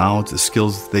experiences, the knowledge, the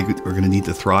skills that they are going to need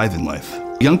to thrive in life.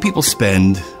 Young people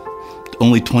spend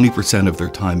only 20% of their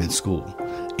time in school.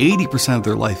 80% of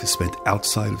their life is spent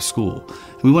outside of school.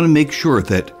 And we want to make sure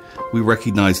that we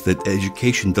recognize that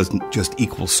education doesn't just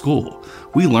equal school.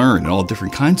 We learn in all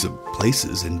different kinds of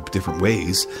places in different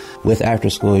ways. With after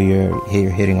school, you're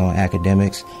hitting on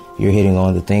academics. You're hitting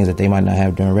on the things that they might not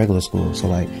have during regular school. So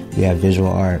like we have visual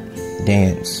art,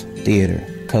 dance, theater,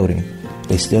 coding.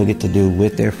 They still get to do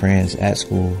with their friends at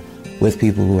school, with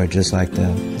people who are just like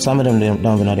them. Some of them don't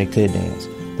even know they could dance.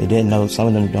 They didn't know, some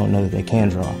of them don't know that they can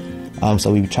draw.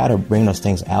 So we try to bring those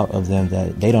things out of them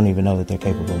that they don't even know that they're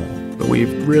capable of. But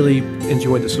we've really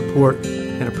enjoyed the support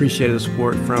and appreciated the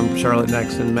support from Charlotte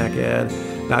Next and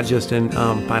MECED, not just in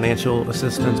financial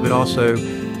assistance, but also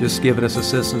just giving us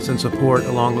assistance and support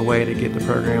along the way to get the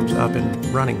programs up and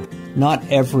running. Not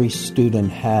every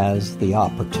student has the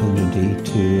opportunity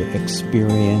to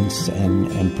experience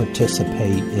and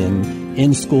participate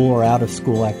in school or out of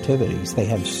school activities. They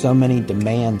have so many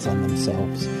demands on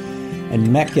themselves. And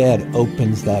MECED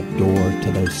opens that door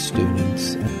to those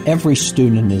students. Every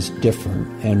student is different,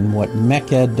 and what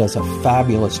MECED does a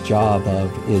fabulous job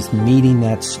of is meeting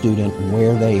that student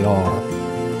where they are.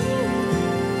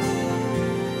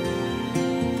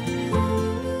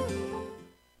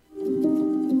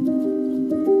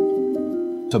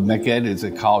 So MECED is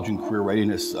a college and career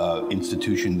readiness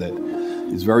institution that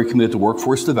is very committed to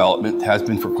workforce development, has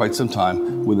been for quite some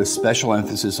time, with a special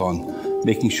emphasis on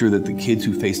making sure that the kids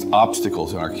who face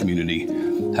obstacles in our community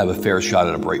have a fair shot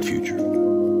at a bright future.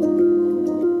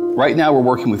 Right now we're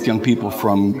working with young people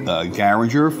from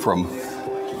Garinger, from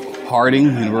Harding,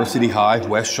 University High,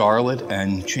 West Charlotte,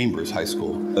 and Chambers High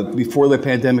School. Before the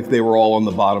pandemic, they were all on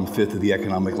the bottom fifth of the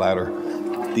economic ladder.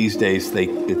 These days,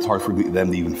 it's hard for them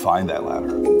to even find that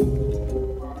ladder.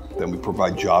 Then we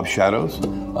provide job shadows,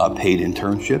 paid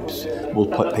internships. We'll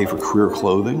pay for career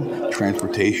clothing,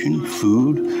 transportation,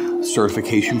 food,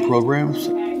 certification programs.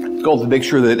 The goal is to make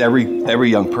sure that every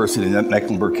young person in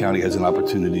Mecklenburg County has an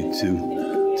opportunity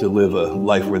to live a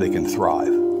life where they can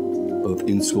thrive, both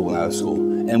in school and out of school.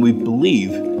 And we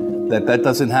believe that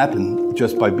doesn't happen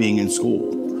just by being in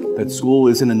school, that school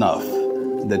isn't enough,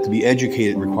 that to be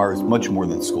educated requires much more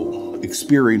than school.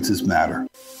 Experiences matter.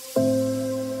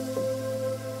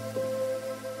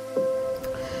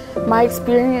 My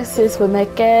experiences with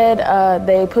MECED,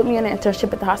 they put me in an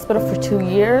internship at the hospital for 2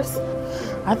 years.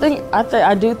 I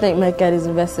do think MECED is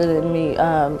invested in me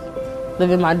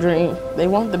living my dream. They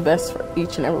want the best for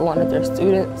each and every one of their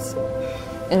students,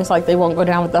 and it's like they won't go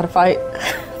down without a fight.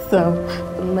 So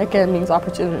MECED means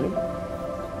opportunity,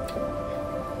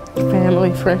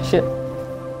 family, friendship.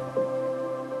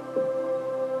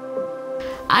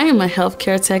 I am a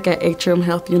healthcare tech at Atrium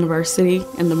Health University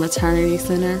in the Maternity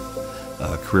Center.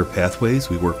 Career Pathways,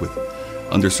 we work with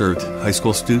underserved high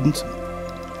school students.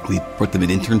 We put them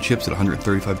in internships at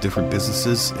 135 different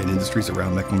businesses and industries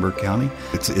around Mecklenburg County.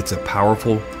 It's a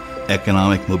powerful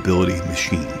economic mobility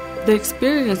machine. The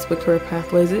experience with Career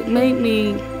Pathways, it made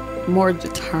me more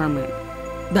determined.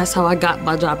 That's how I got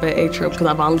my job at Atrium, because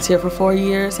I volunteered for 4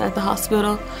 years at the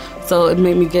hospital. So it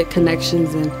made me get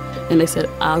connections, and they said,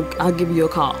 I'll give you a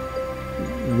call.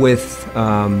 With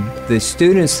the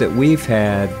students that we've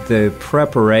had, the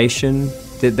preparation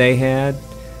that they had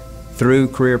through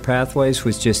Career Pathways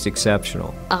was just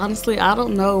exceptional. Honestly, I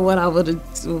don't know what I would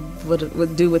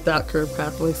do without Career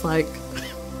Pathways. Like,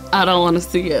 I don't want to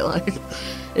see it. Like,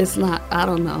 it's not, I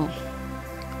don't know,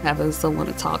 having someone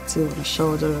to talk to and a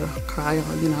shoulder to cry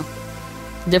on,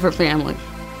 different family.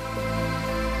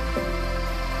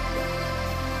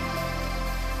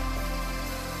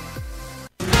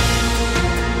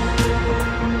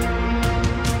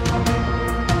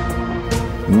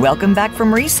 Welcome back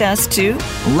from recess to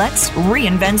Let's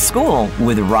Reinvent School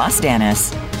with Ross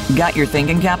Dennis. Got your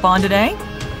thinking cap on today?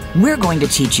 We're going to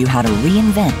teach you how to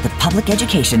reinvent the public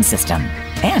education system.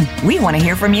 And we want to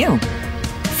hear from you.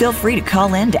 Feel free to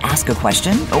call in to ask a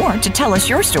question or to tell us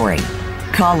your story.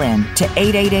 Call in to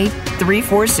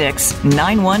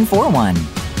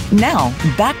 888-346-9141. Now,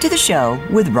 back to the show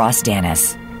with Ross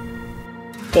Dennis.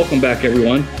 Welcome back,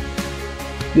 everyone.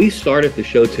 We started the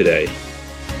show today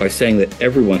by saying that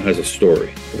everyone has a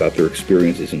story about their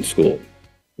experiences in school.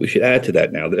 We should add to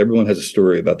that now that everyone has a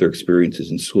story about their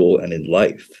experiences in school and in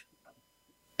life.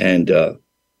 And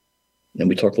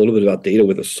we talked a little bit about data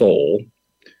with a soul.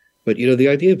 But, the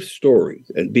idea of story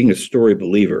and being a story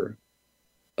believer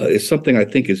is something I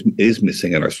think is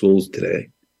missing in our schools today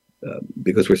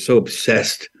because we're so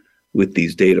obsessed with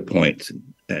these data points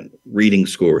and reading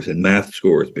scores and math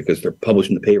scores because they're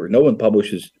published in the paper. No one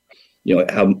publishes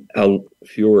how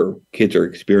fewer kids are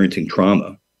experiencing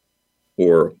trauma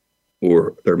or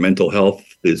their mental health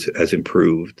has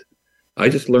improved. I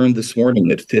just learned this morning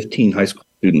that 15 high school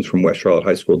students from West Charlotte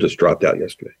High School just dropped out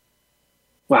yesterday.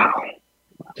 Wow.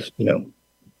 Just,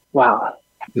 Wow.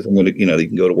 Because I'm going to, you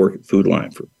can go to work at Food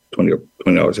Line for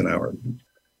 $20 an hour.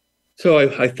 So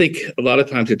I think a lot of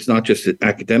times it's not just an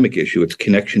academic issue, it's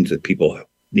connections that people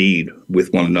need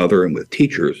with one another and with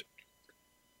teachers.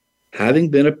 Having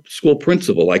been a school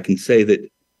principal, I can say that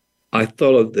I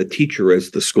thought of the teacher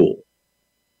as the school.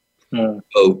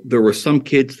 So there were some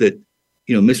kids that,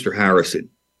 Mr. Harrison,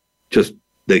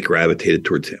 they gravitated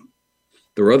towards him.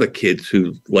 There were other kids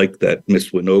who liked that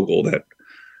Miss Winogle,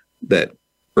 that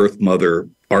Earth Mother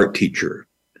art teacher.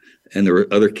 And there were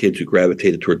other kids who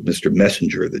gravitated toward Mr.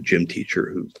 Messenger, the gym teacher,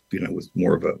 who, was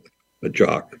more of a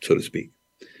jock, so to speak.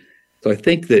 So I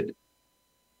think that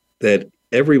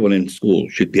everyone in school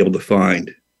should be able to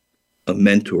find a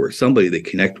mentor, somebody they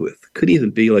connect with. Could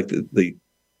even be like the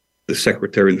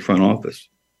secretary in the front office.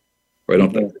 Or I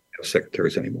don't think they have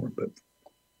secretaries anymore, but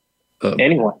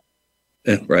anyone.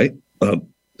 Right?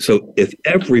 So if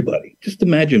everybody, just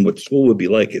imagine what school would be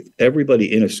like if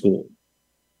everybody in a school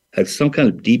had some kind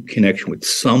of deep connection with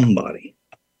somebody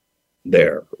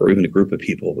there, or even a group of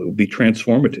people, it would be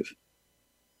transformative.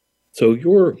 So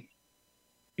your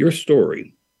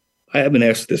story, I haven't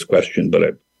asked this question,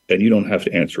 and you don't have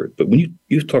to answer it, but when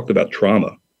you've talked about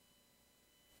trauma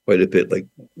quite a bit, like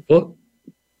what,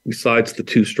 besides the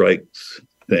 2 strikes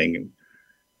thing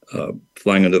and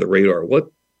flying under the radar, what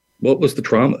was the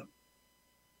trauma?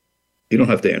 You don't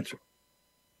have to answer.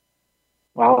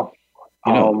 Wow.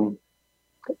 How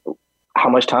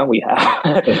much time we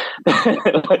have?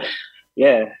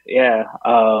 Yeah.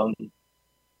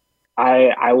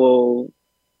 I will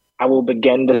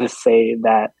begin to say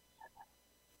that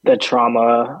the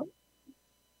trauma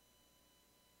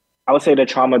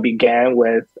began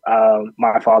with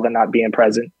my father not being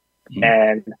present,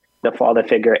 and the father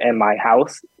figure in my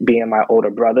house, being my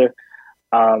older brother,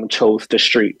 chose the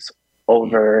streets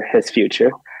over his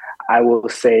future. I will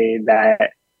say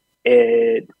that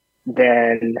it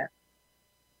then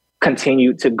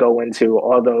continued to go into,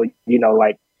 although,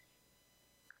 like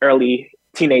early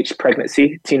teenage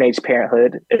pregnancy, teenage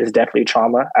parenthood is definitely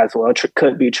trauma as well.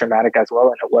 Could be traumatic as well,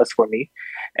 and it was for me.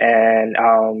 And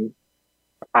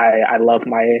I love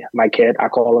my kid. I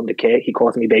call him the kid. He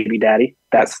calls me baby daddy.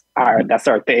 That's our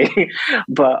thing.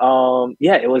 But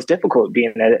yeah, it was difficult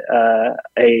being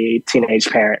a teenage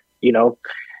parent.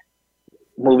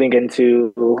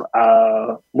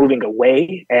 Moving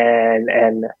away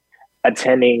and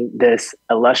attending this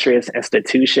illustrious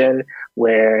institution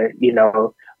where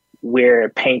we're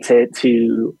painted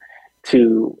to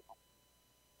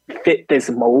fit this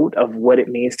mold of what it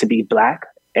means to be Black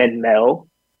and male.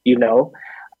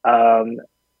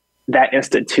 That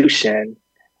institution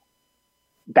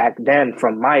back then,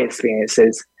 from my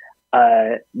experiences,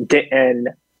 didn't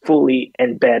fully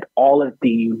embed all of the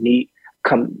unique,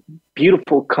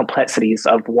 beautiful complexities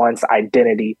of one's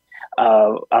identity,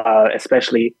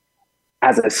 especially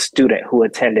as a student who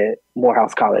attended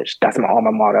Morehouse College. That's my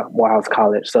alma mater, Morehouse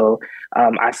College. So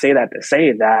I say that to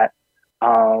say that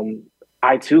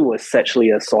I too was sexually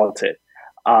assaulted,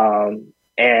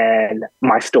 and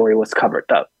my story was covered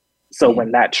up. So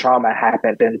when that trauma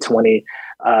happened in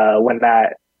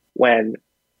when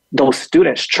those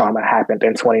students' trauma happened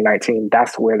in 2019,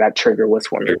 that's where that trigger was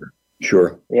for me.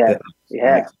 Sure. Yeah.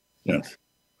 Yes.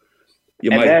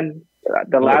 Then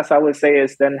the last I would say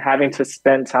is then having to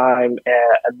spend time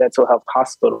at a mental health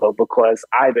hospital because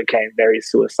I became very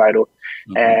suicidal,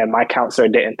 and my counselor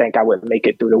didn't think I would make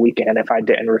it through the weekend if I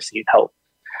didn't receive help.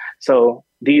 So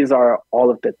these are all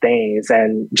of the things,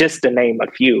 and just to name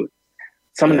a few,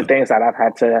 some of the things that I've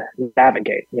had to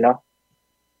navigate,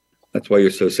 That's why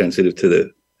you're so sensitive to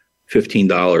the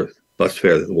 $15 bus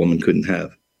fare that the woman didn't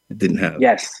have.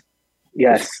 Yes.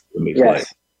 Yes.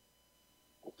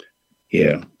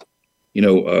 Yeah.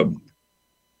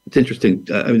 It's interesting.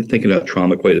 I've been thinking about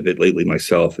trauma quite a bit lately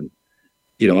myself. And,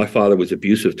 my father was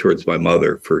abusive towards my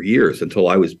mother for years until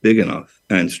I was big enough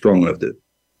and strong enough to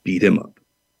beat him up.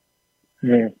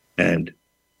 Mm. And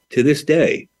to this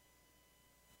day,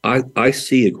 I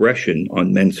see aggression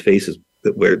on men's faces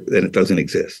and it doesn't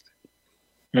exist.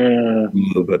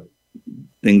 But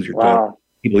things people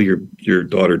your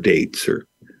daughter dates or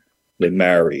they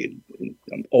marry,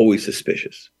 I'm always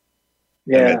suspicious.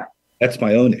 Yeah. That's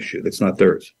my own issue. That's not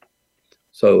theirs.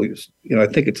 So, I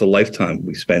think it's a lifetime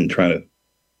we spend trying to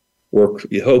work.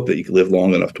 You hope that you can live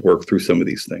long enough to work through some of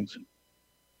these things.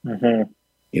 Mm-hmm.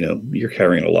 You're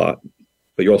carrying a lot,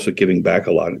 but you're also giving back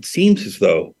a lot. It seems as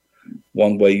though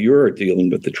one way you're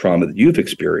dealing with the trauma that you've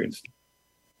experienced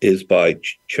is by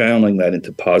channeling that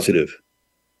into positive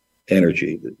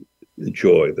energy, the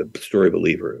joy, the story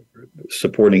believer,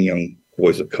 supporting young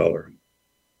boys of color,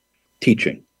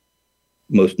 teaching,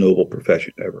 most noble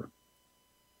profession ever.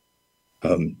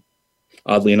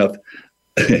 Oddly enough,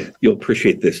 you'll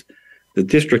appreciate this. The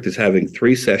district is having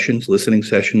 3 listening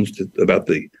sessions about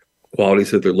the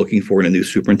qualities that they're looking for in a new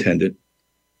superintendent.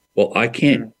 Well, I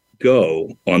can't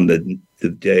go on the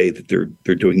day that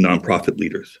they're doing nonprofit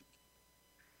leaders.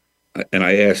 And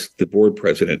I asked the board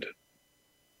president,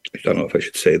 I don't know if I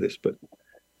should say this, but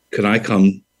can I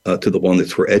come to the one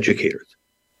that's for educators?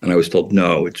 And I was told,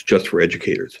 no, it's just for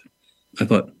educators. I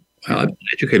thought, wow, I've been an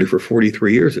educator for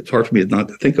 43 years. It's hard for me not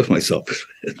to think of myself.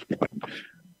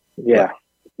 Yeah.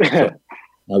 So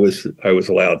I was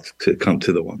allowed to come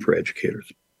to the one for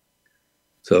educators.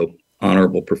 So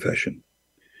honorable profession.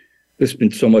 There's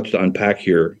been so much to unpack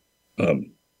here.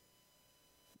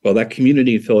 Well, that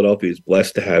community in Philadelphia is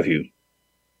blessed to have you.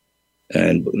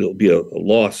 And it'll be a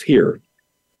loss here.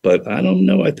 But I don't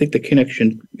know. I think the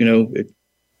connection, it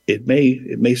it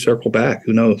may circle back.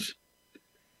 Who knows?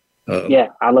 Yeah,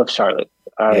 I love Charlotte.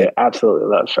 I absolutely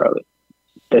love Charlotte.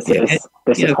 This is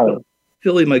home.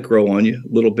 Philly might grow on you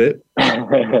a little bit.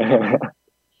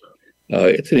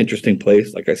 It's an interesting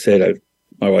place. Like I said,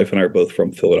 my wife and I are both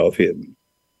from Philadelphia.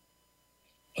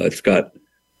 It's got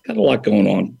a lot going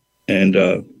on, and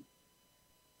a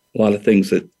lot of things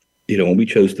that, when we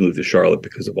chose to move to Charlotte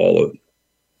because of all of,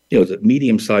 it's a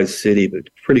medium-sized city, but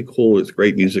pretty cool. It's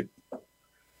great music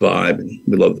vibe, and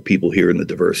we love the people here and the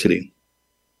diversity.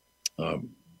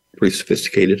 Pretty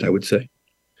sophisticated, I would say.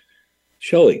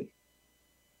 Shelley,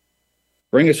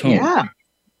 bring us home. Yeah.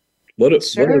 What have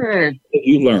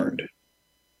you learned?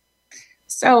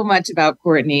 So much about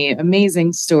Courtney.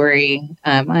 Amazing story.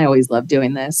 I always love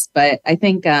doing this, but I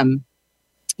think, I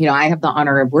have the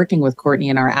honor of working with Courtney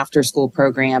in our after-school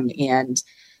program, and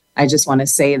I just want to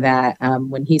say that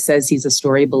when he says he's a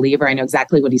story believer, I know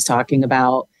exactly what he's talking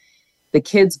about. The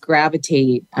kids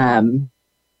gravitate,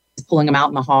 pulling them out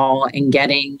in the hall and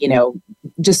getting,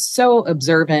 just so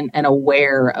observant and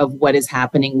aware of what is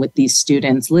happening with these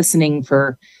students, listening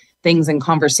for things and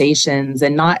conversations,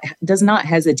 and does not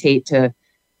hesitate to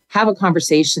have a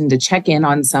conversation, to check in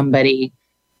on somebody.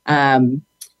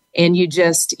 And you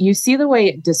see the way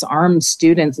it disarms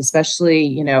students,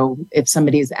 especially, if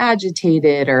somebody's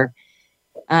agitated or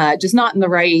just not in the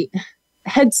right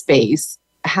headspace,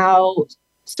 how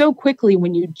so quickly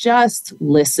when you just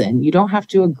listen, you don't have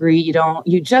to agree,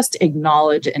 you just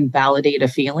acknowledge and validate a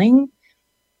feeling,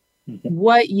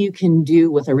 what you can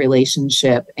do with a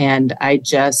relationship. And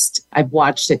I've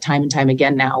watched it time and time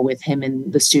again now with him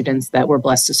and the students that we're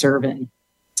blessed to serve in.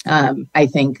 I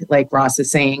think, like Ross is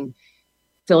saying,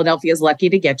 Philadelphia is lucky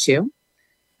to get you.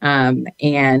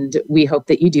 And we hope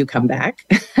that you do come back.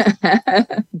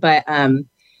 But,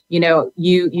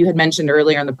 you had mentioned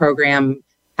earlier in the program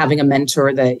having a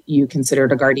mentor that you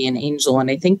considered a guardian angel.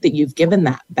 And I think that you've given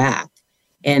that back.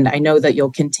 And I know that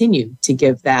you'll continue to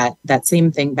give that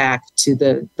same thing back to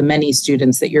the many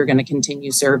students that you're going to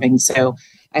continue serving. So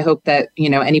I hope that,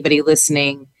 anybody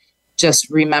listening, just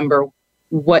remember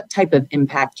what type of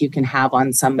impact you can have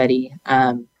on somebody.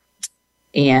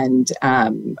 And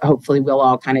hopefully we'll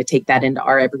all kind of take that into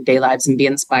our everyday lives and be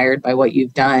inspired by what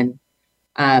you've done.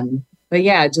 But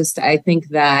yeah, I think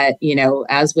that,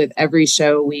 as with every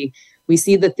show, we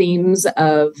see the themes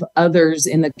of others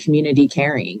in the community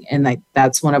caring. And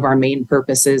that's one of our main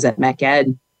purposes at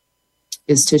MECED,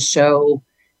 is to show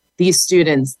these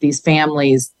students, these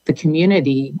families, the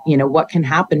community, what can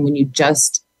happen when you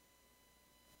just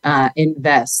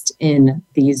invest in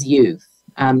these youth.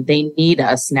 They need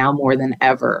us now more than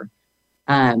ever.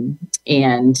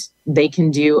 And they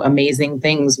can do amazing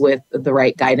things with the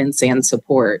right guidance and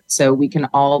support. So we can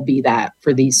all be that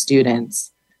for these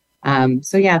students.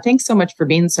 Thanks so much for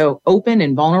being so open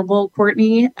and vulnerable,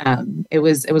 Courtney. It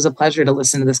was a pleasure to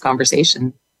listen to this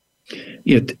conversation.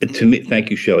 To me, thank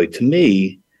you, Shelley. To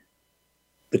me,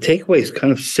 the takeaway is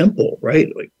kind of simple, right?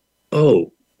 Like,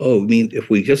 if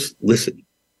we just listen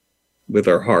with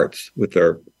our hearts,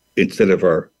 instead of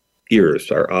our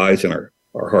ears, our eyes, and our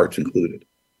hearts included,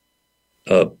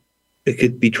 it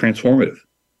could be transformative.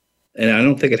 And I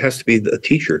don't think it has to be a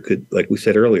teacher. It could, like we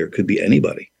said earlier, it could be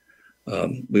anybody.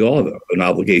 We all have an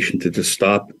obligation to just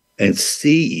stop and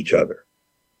see each other.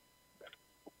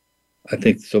 I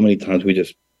think so many times we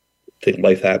just think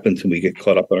life happens and we get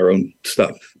caught up in our own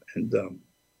stuff, and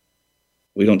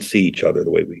we don't see each other the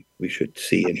way we should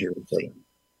see and hear each other.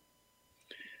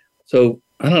 So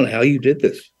I don't know how you did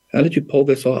this. How did you pull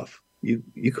this off?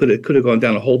 You could have gone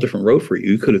down a whole different road for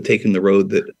you. You could have taken the road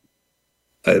that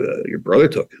your brother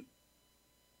took.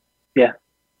 Yeah.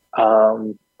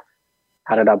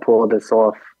 How did I pull this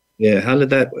off? Yeah. How did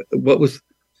that? What was?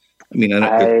 I mean,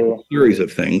 there's a series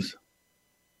of things.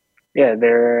 Yeah,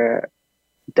 there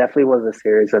definitely was a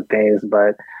series of things,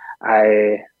 but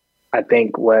I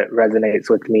think what resonates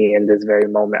with me in this very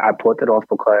moment, I pulled it off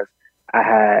because I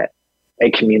had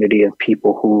a community of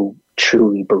people who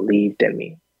truly believed in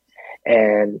me.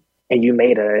 And you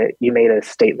made a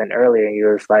statement earlier, and you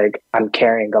were like, I'm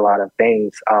carrying a lot of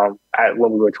things.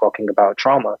 When we were talking about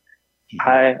trauma,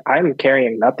 I'm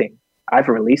carrying nothing. I've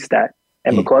released that.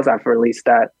 And because I've released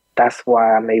that, that's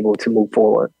why I'm able to move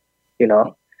forward,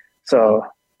 So,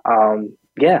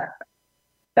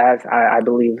 that's, I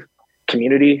believe,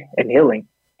 community and healing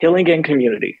and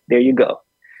community. There you go.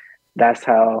 That's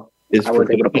how I was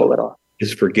able to pull it off.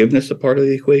 Is forgiveness a part of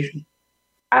the equation?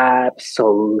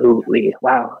 Absolutely.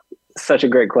 Wow. Such a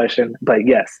great question. But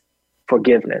yes,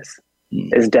 forgiveness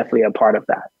is definitely a part of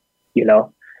that.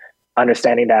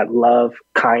 Understanding that love,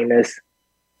 kindness,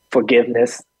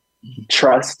 forgiveness,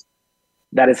 trust,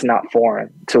 that is not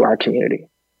foreign to our community,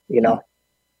 you know?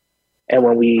 And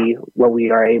when we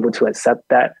are able to accept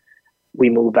that, we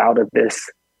move out of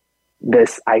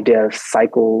this idea of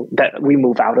cycle, that we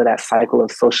move out of that cycle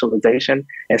of socialization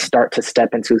and start to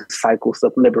step into cycles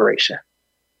of liberation.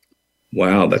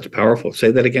 Wow, that's powerful.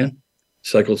 Say that again.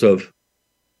 Cycles of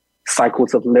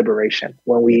liberation.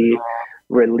 When we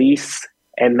release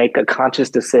and make a conscious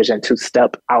decision to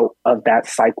step out of that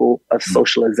cycle of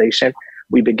socialization,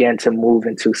 we begin to move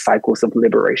into cycles of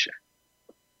liberation.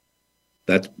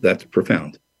 That's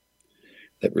profound.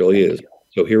 That really is.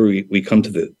 So here we come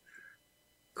to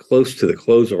close to the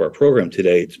close of our program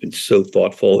today. It's been so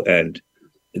thoughtful, and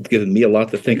it's given me a lot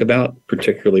to think about,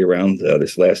 particularly around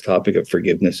this last topic of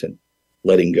forgiveness and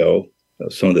letting go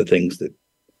of some of the things that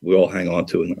we all hang on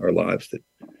to in our lives that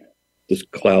just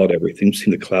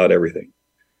seem to cloud everything.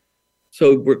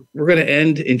 So we're going to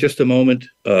end in just a moment.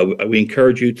 We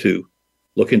encourage you to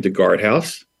look into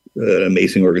Guardhouse, an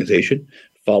amazing organization.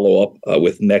 Follow up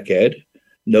with MECED.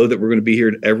 Know that we're going to be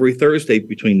here every Thursday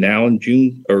between now and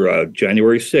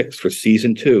January 6th for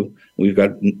season 2. We've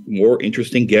got more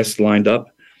interesting guests lined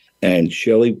up, and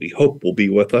Shelley, we hope, will be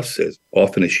with us as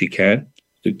often as she can.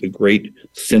 The great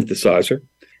synthesizer,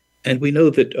 and we know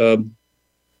that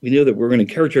we're going to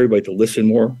encourage everybody to listen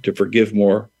more, to forgive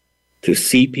more, to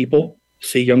see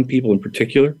young people in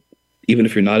particular, even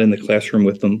if you're not in the classroom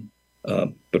with them,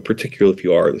 but particularly if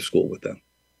you are at the school with them.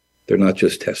 They're not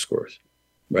just test scores,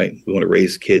 right? We want to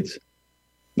raise kids,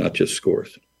 not just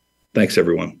scores. Thanks,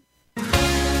 everyone.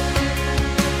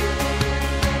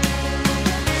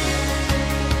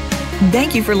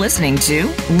 Thank you for listening to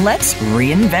Let's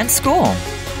Reinvent School.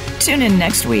 Tune in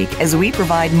next week as we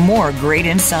provide more great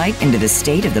insight into the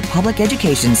state of the public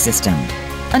education system.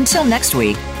 Until next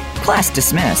week, class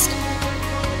dismissed.